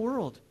changing the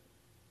world.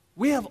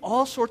 We have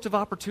all sorts of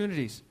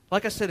opportunities.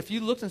 Like I said, if you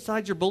looked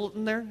inside your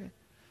bulletin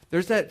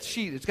there's that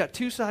sheet. It's got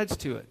two sides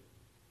to it.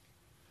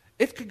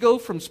 It could go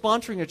from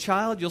sponsoring a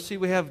child. You'll see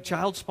we have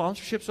child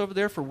sponsorships over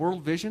there for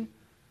World Vision.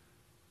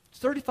 It's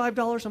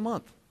 $35 a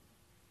month.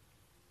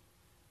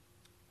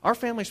 Our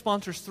family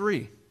sponsors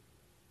 3.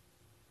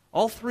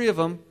 All 3 of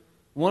them,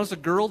 one is a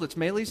girl that's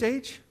Maylee's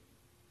age,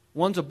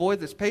 one's a boy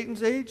that's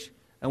Peyton's age,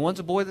 and one's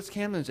a boy that's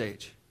Camden's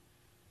age.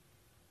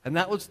 And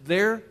that was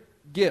their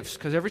gifts,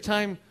 because every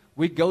time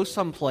we go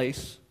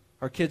someplace,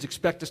 our kids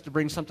expect us to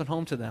bring something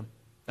home to them.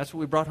 That's what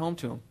we brought home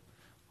to them.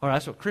 Or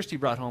that's what Christy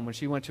brought home when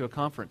she went to a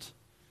conference.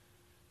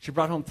 She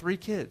brought home 3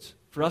 kids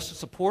for us to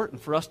support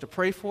and for us to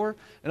pray for,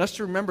 and us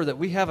to remember that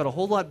we have it a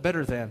whole lot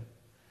better than,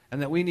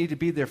 and that we need to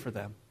be there for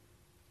them.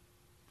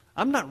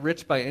 I'm not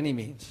rich by any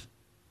means,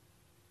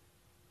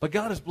 but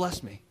God has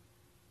blessed me.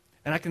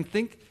 And I can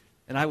think,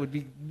 and I would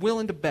be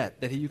willing to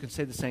bet that you can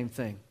say the same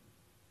thing.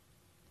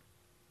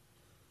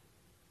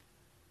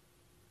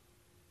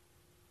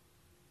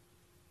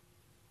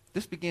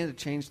 This began to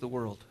change the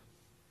world.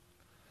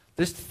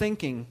 This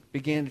thinking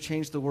began to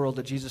change the world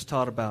that Jesus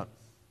taught about.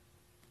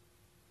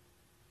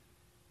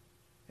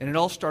 And it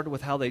all started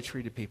with how they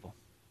treated people.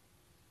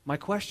 My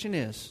question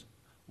is,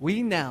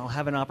 we now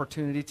have an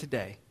opportunity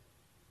today,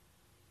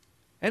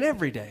 and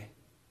every day,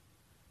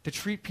 to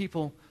treat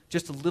people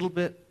just a little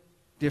bit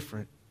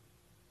different.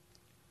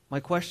 My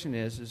question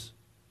is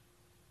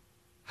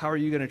how are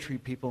you going to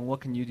treat people, and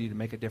what can you do to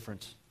make a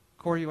difference?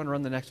 Corey, you want to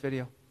run the next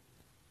video?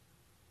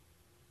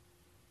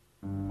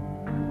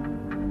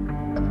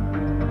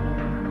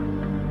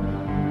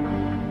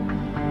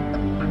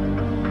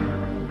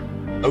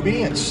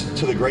 Obedience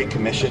to the Great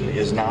Commission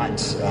is not,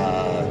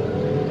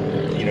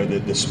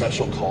 the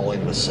special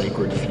calling, the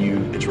sacred few.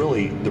 It's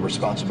really the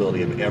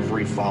responsibility of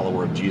every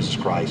follower of Jesus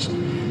Christ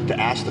to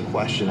ask the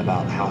question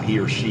about how he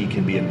or she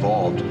can be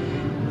involved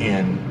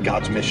in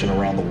God's mission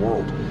around the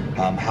world,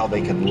 how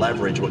they can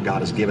leverage what God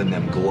has given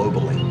them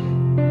globally.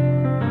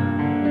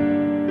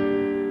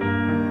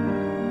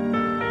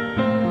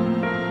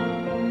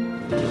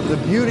 The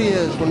beauty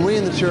is when we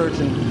in the church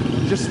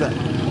and just the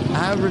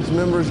average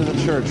members of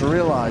the church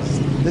realize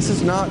this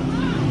is not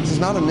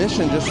a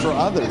mission just for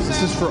others.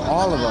 This is for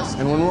all of us.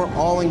 And when we're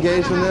all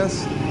engaged in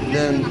this,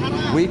 then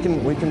we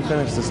can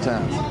finish this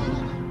task.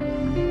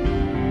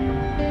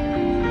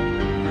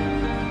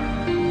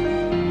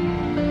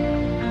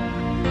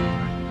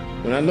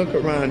 When I look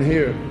around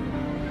here,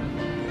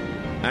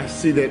 I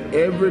see that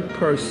every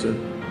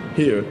person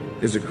here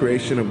is a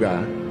creation of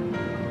God.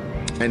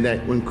 And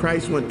that when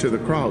Christ went to the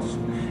cross,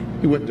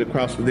 he went to the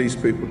cross for these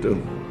people too.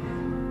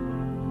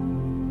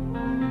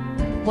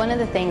 One of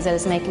the things that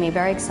is making me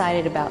very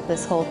excited about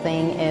this whole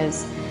thing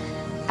is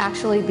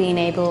actually being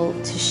able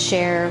to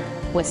share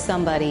with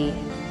somebody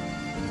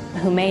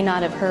who may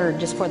not have heard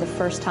just for the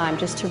first time,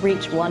 just to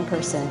reach one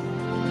person.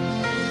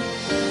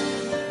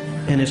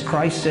 And as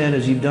Christ said,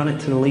 as you've done it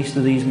to the least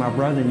of these, my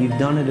brethren, you've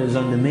done it as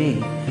unto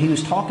me. He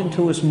was talking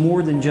to us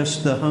more than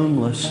just the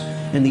homeless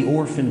and the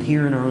orphaned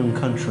here in our own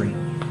country.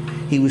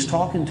 He was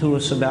talking to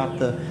us about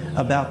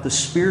the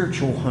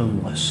spiritual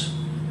homeless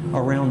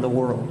around the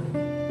world.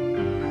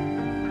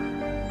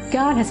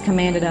 God has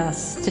commanded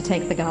us to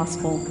take the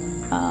gospel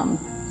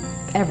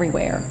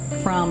everywhere,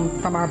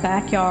 from our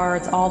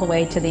backyards all the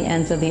way to the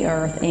ends of the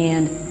earth.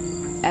 And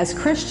as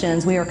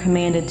Christians, we are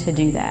commanded to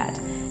do that.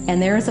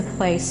 And there is a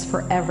place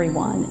for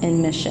everyone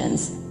in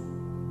missions.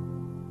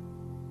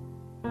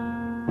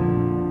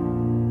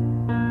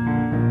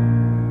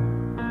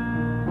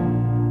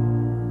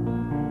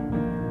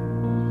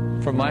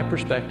 From my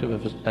perspective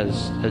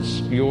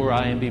as your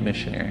IMB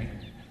missionary,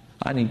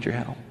 I need your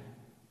help.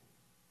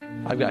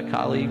 I've got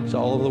colleagues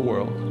all over the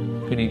world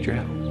who need your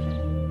help.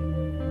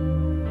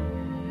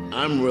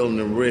 I'm willing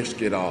to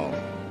risk it all.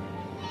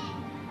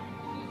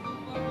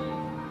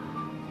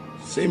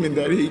 Seeming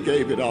that he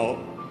gave it all.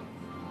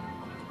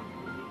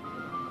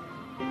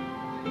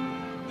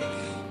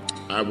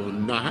 I will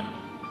not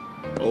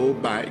go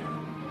back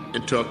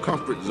into a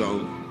comfort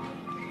zone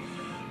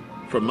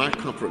from my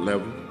comfort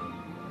level.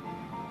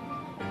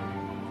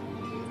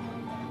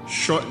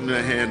 Shorten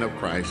the hand of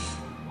Christ,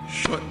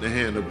 shorten the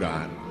hand of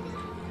God.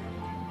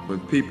 When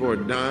people are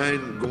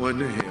dying, going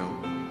to hell,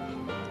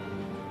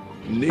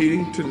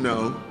 needing to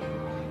know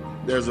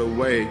there's a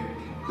way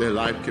their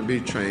life can be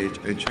changed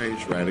and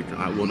changed radically,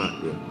 I will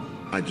not do it.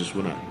 I just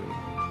will not do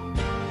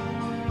it.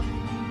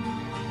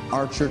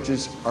 Our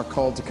churches are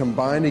called to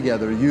combine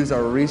together, use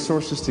our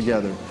resources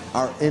together,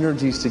 our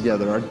energies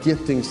together, our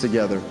giftings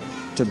together,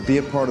 to be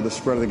a part of the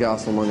spread of the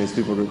gospel among these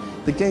people.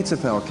 The gates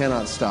of hell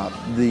cannot stop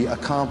the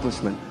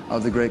accomplishment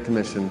of the Great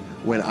Commission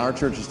when our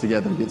churches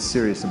together get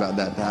serious about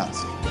that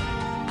task.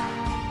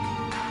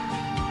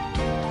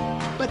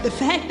 But the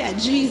fact that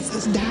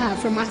Jesus died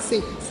for my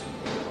sins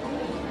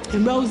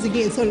and rose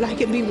again so that I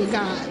can be with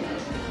God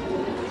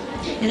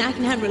and I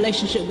can have a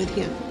relationship with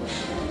him,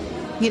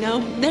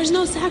 there's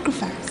no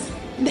sacrifice.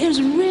 There's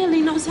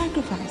really no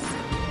sacrifice.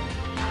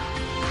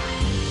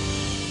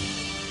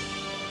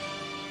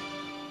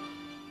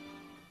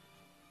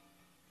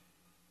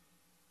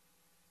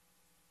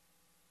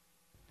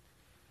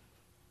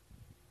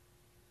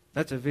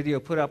 That's a video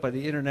put out by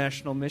the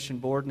International Mission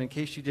Board, and in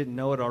case you didn't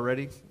know it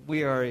already,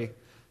 we are a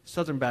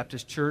Southern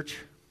Baptist church,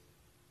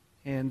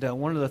 and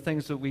one of the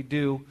things that we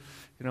do,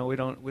 we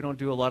don't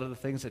do a lot of the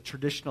things that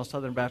traditional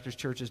Southern Baptist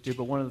churches do,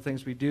 but one of the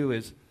things we do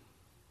is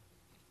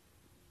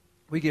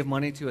we give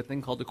money to a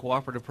thing called the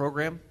Cooperative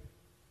Program,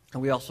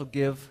 and we also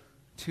give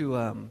to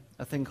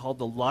a thing called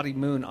the Lottie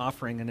Moon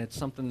Offering, and it's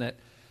something that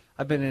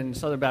I've been in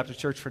Southern Baptist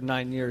Church for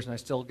 9 years, and I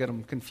still get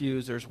them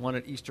confused. There's one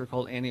at Easter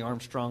called Annie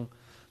Armstrong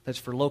that's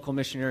for local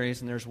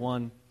missionaries, and there's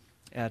one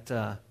at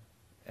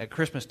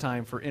Christmas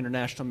time for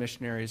international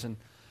missionaries.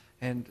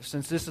 And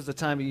since this is the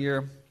time of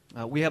year,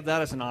 we have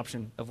that as an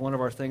option of one of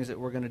our things that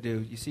we're going to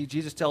do. You see,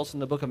 Jesus tells us in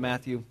the book of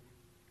Matthew,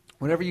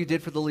 whatever you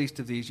did for the least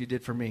of these, you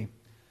did for me.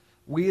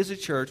 We as a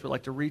church would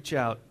like to reach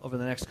out over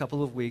the next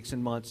couple of weeks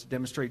and months to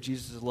demonstrate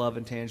Jesus' love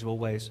in tangible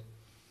ways.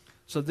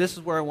 So this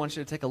is where I want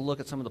you to take a look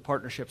at some of the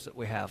partnerships that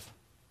we have,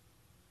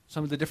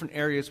 some of the different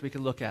areas we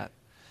can look at.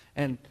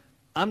 And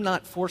I'm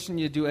not forcing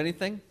you to do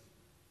anything.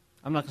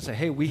 I'm not going to say,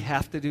 hey, we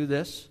have to do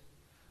this.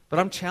 But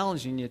I'm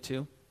challenging you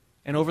to.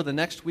 And over the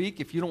next week,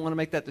 if you don't want to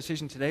make that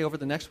decision today, over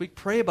the next week,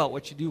 pray about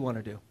what you do want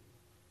to do.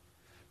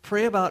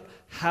 Pray about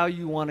how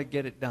you want to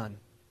get it done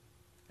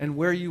and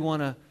where you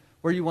want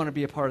to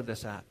be a part of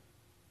this at.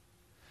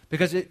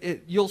 Because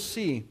you'll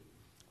see,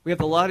 we have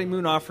the Lottie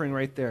Moon Offering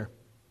right there.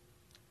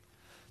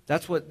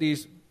 That's what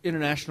these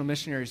international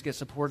missionaries get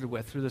supported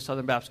with through the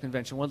Southern Baptist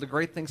Convention. One of the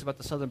great things about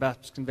the Southern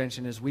Baptist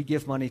Convention is we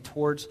give money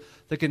towards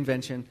the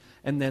convention,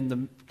 and then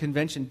the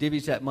convention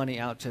divvies that money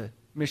out to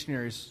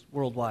missionaries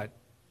worldwide.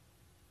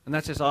 And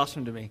that's just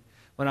awesome to me.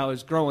 When I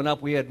was growing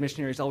up, we had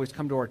missionaries always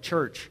come to our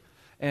church,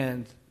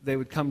 and they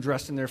would come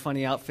dressed in their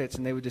funny outfits,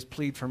 and they would just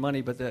plead for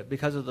money. But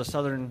because of the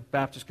Southern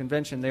Baptist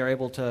Convention, they are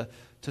able to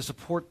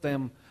support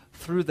them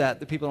through that.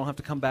 The people don't have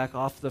to come back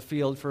off the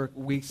field for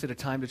weeks at a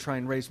time to try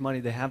and raise money.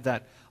 They have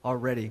that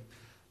already.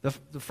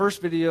 The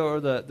first video, or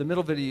the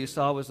middle video you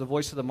saw, was the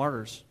Voice of the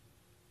Martyrs,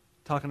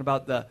 talking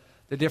about the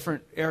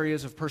different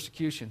areas of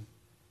persecution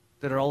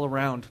that are all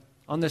around.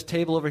 On this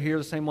table over here,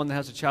 the same one that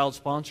has the child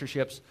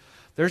sponsorships,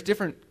 there's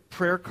different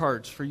prayer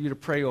cards for you to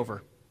pray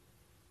over.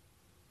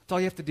 That's all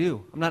you have to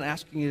do. I'm not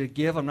asking you to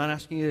give. I'm not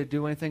asking you to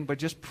do anything, but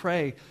just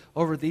pray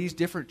over these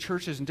different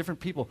churches and different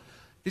people.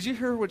 Did you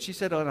hear what she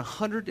said?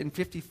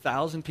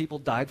 150,000 people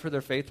died for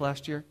their faith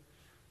last year.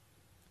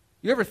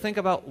 You ever think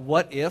about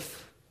what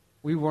if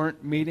we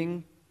weren't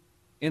meeting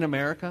in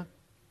America?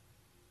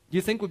 Do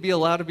you think we'd be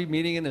allowed to be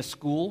meeting in a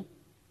school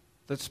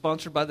that's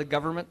sponsored by the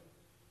government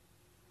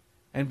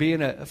and be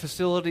in a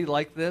facility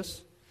like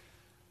this?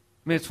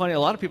 I mean, it's funny, a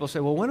lot of people say,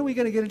 well, when are we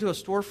going to get into a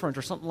storefront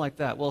or something like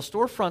that? Well, a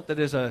storefront that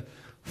is a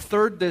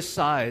third this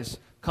size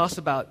costs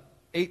about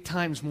 8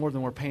 times more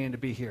than we're paying to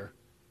be here.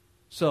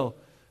 So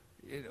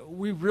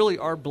we really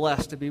are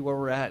blessed to be where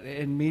we're at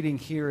and meeting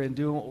here and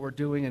doing what we're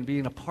doing and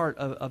being a part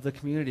of the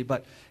community.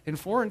 But in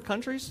foreign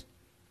countries,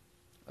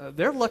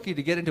 they're lucky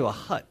to get into a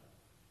hut.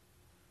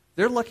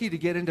 They're lucky to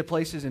get into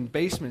places in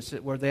basements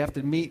where they have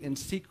to meet in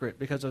secret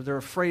because they're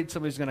afraid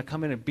somebody's going to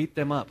come in and beat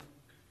them up.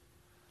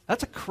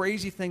 That's a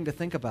crazy thing to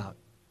think about.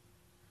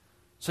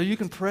 So you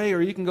can pray,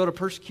 or you can go to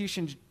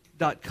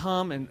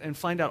persecution.com and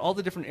find out all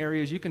the different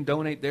areas. You can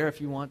donate there if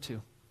you want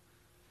to.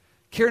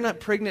 CareNut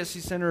Pregnancy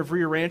Center of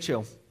Rio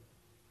Rancho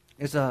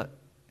is a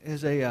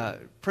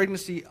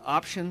pregnancy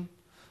option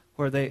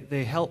where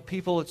they help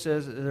people. It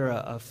says they're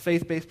a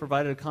faith-based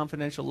provider of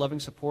confidential, loving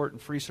support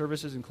and free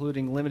services,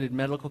 including limited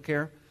medical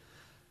care.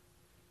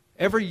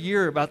 Every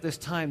year about this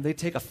time, they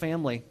take a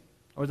family,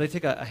 or they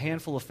take a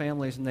handful of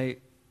families, and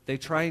they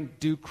try and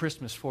do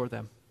Christmas for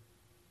them.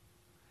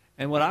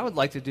 And what I would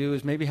like to do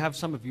is maybe have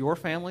some of your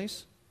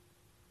families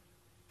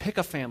pick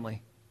a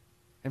family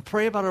and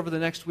pray about it over the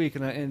next week.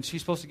 And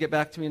she's supposed to get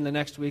back to me in the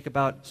next week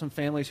about some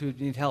families who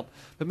need help.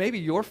 But maybe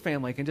your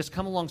family can just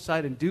come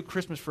alongside and do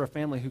Christmas for a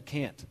family who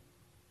can't.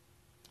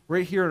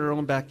 Right here in our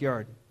own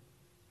backyard.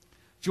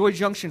 Joy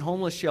Junction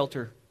Homeless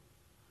Shelter.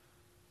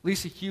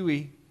 Lisa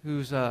Huey,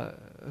 who's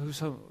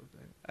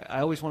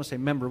I always want to say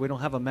member. We don't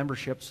have a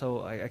membership,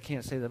 so I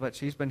can't say that. But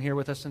she's been here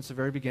with us since the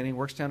very beginning,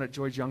 works down at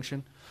Joy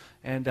Junction.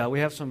 And we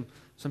have some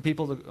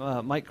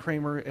people, Mike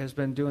Kramer has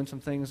been doing some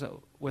things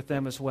with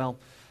them as well.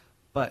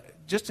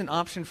 But just an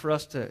option for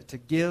us to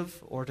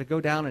give or to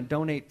go down and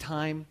donate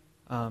time,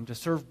 to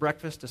serve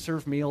breakfast, to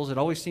serve meals. It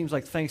always seems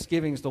like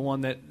Thanksgiving is the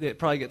one that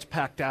probably gets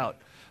packed out.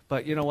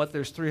 But you know what?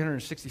 There's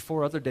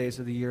 364 other days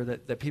of the year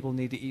that people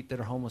need to eat that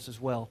are homeless as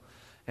well.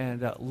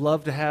 And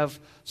love to have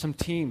some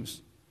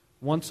teams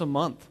once a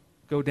month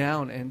go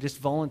down and just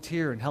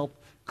volunteer and help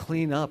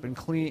clean up and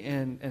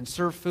and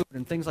serve food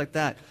and things like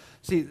that.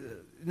 See,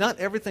 not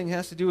everything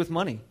has to do with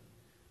money.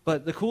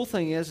 But the cool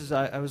thing is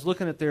I was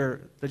looking at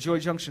the Joy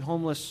Junction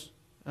Homeless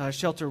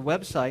Shelter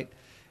website,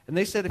 and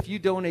they said if you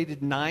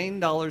donated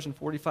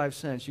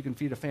 $9.45, you can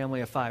feed a family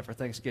of 5 for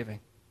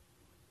Thanksgiving.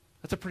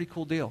 That's a pretty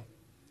cool deal.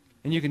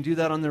 And you can do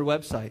that on their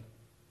website.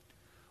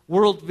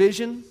 World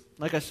Vision,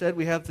 like I said,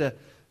 we have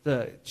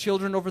the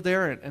children over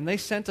there, and they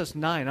sent us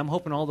 9. I'm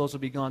hoping all those will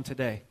be gone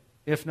today.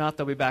 If not,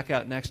 they'll be back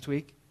out next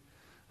week.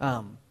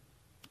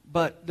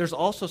 But there's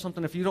also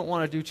something, if you don't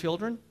want to do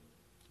children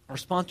or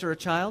sponsor a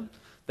child,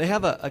 they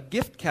have a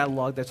gift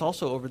catalog that's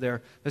also over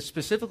there that's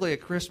specifically a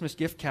Christmas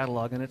gift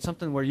catalog, and it's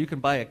something where you can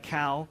buy a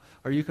cow,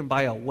 or you can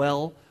buy a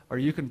well, or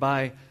you can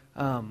buy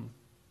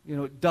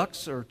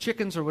ducks or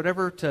chickens or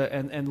whatever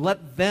and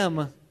let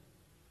them,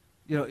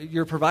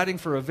 you're providing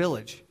for a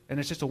village. And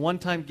it's just a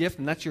one-time gift,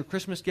 and that's your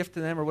Christmas gift to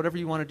them, or whatever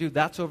you want to do.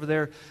 That's over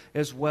there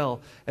as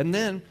well. And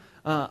then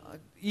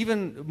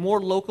even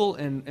more local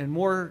and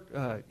more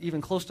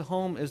even close to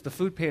home is the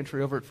food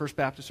pantry over at First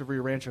Baptist of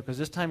Rio Rancho, because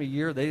this time of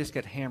year they just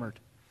get hammered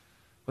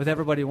with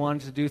everybody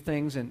wanting to do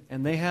things,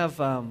 and they have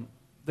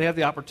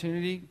the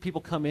opportunity.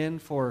 People come in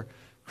for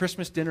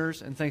Christmas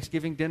dinners and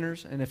Thanksgiving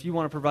dinners, and if you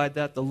want to provide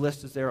that, the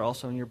list is there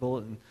also in your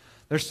bulletin.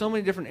 There's so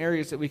many different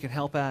areas that we can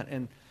help at,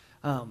 and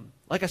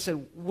like I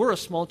said, we're a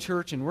small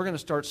church, and we're going to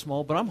start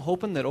small, but I'm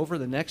hoping that over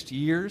the next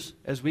years,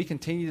 as we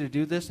continue to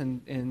do this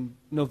in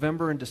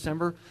November and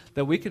December,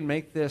 that we can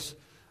make this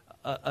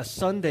a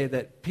Sunday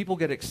that people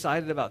get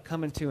excited about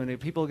coming to, and that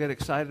people get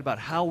excited about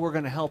how we're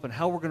going to help and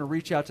how we're going to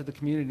reach out to the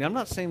community. And I'm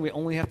not saying we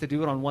only have to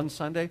do it on one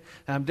Sunday,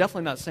 and I'm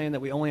definitely not saying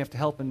that we only have to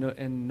help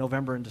in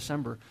November and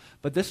December,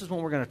 but this is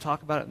when we're going to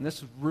talk about it, and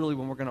this is really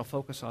when we're going to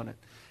focus on it.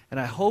 And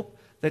I hope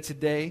that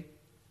today,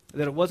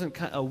 that it wasn't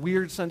a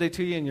weird Sunday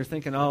to you and you're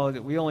thinking, oh,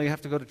 we only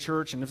have to go to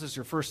church and this is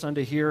your first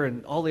Sunday here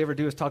and all they ever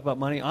do is talk about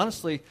money.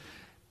 Honestly,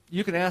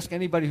 you can ask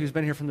anybody who's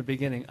been here from the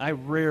beginning. I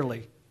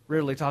rarely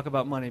talk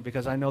about money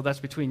because I know that's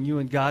between you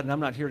and God, and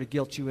I'm not here to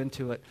guilt you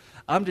into it.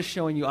 I'm just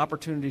showing you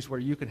opportunities where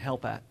you can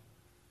help at.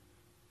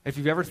 If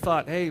you've ever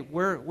thought, hey,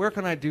 where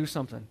can I do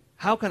something?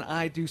 How can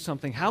I do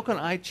something? How can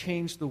I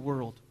change the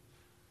world?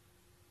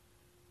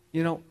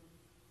 You know,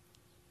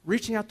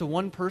 reaching out to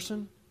one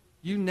person,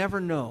 you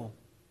never know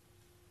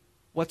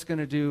what's going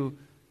to do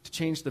to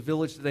change the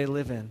village that they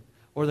live in,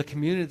 or the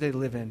community they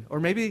live in. Or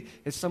maybe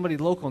it's somebody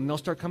local and they'll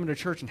start coming to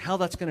church, and how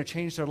that's going to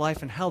change their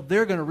life and how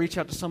they're going to reach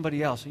out to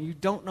somebody else. And you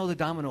don't know the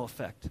domino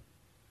effect.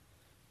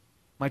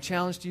 My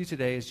challenge to you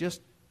today is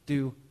just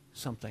do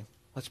something.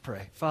 Let's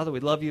pray. Father, we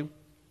love you,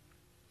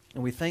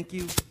 and we thank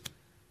you.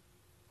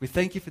 We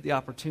thank you for the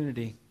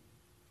opportunity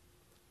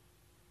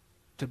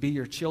to be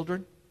your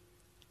children,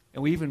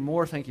 and we even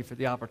more thank you for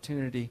the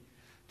opportunity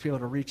to be able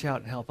to reach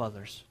out and help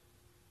others.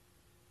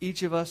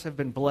 Each of us have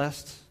been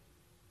blessed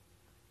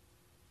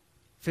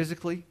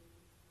physically,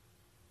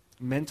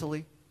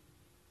 mentally,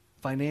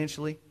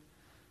 financially.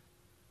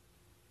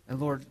 And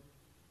Lord,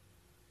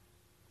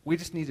 we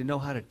just need to know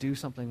how to do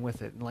something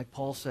with it. And like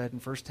Paul said in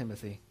 1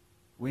 Timothy,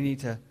 we need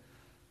to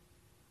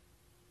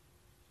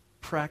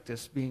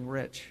practice being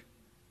rich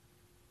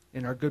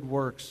in our good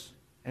works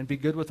and be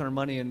good with our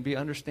money and be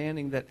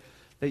understanding that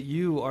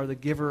you are the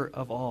giver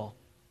of all,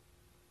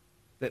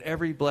 that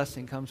every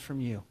blessing comes from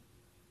you.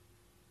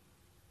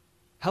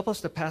 Help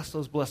us to pass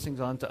those blessings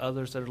on to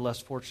others that are less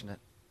fortunate.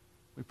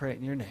 We pray it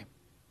in your name.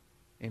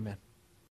 Amen.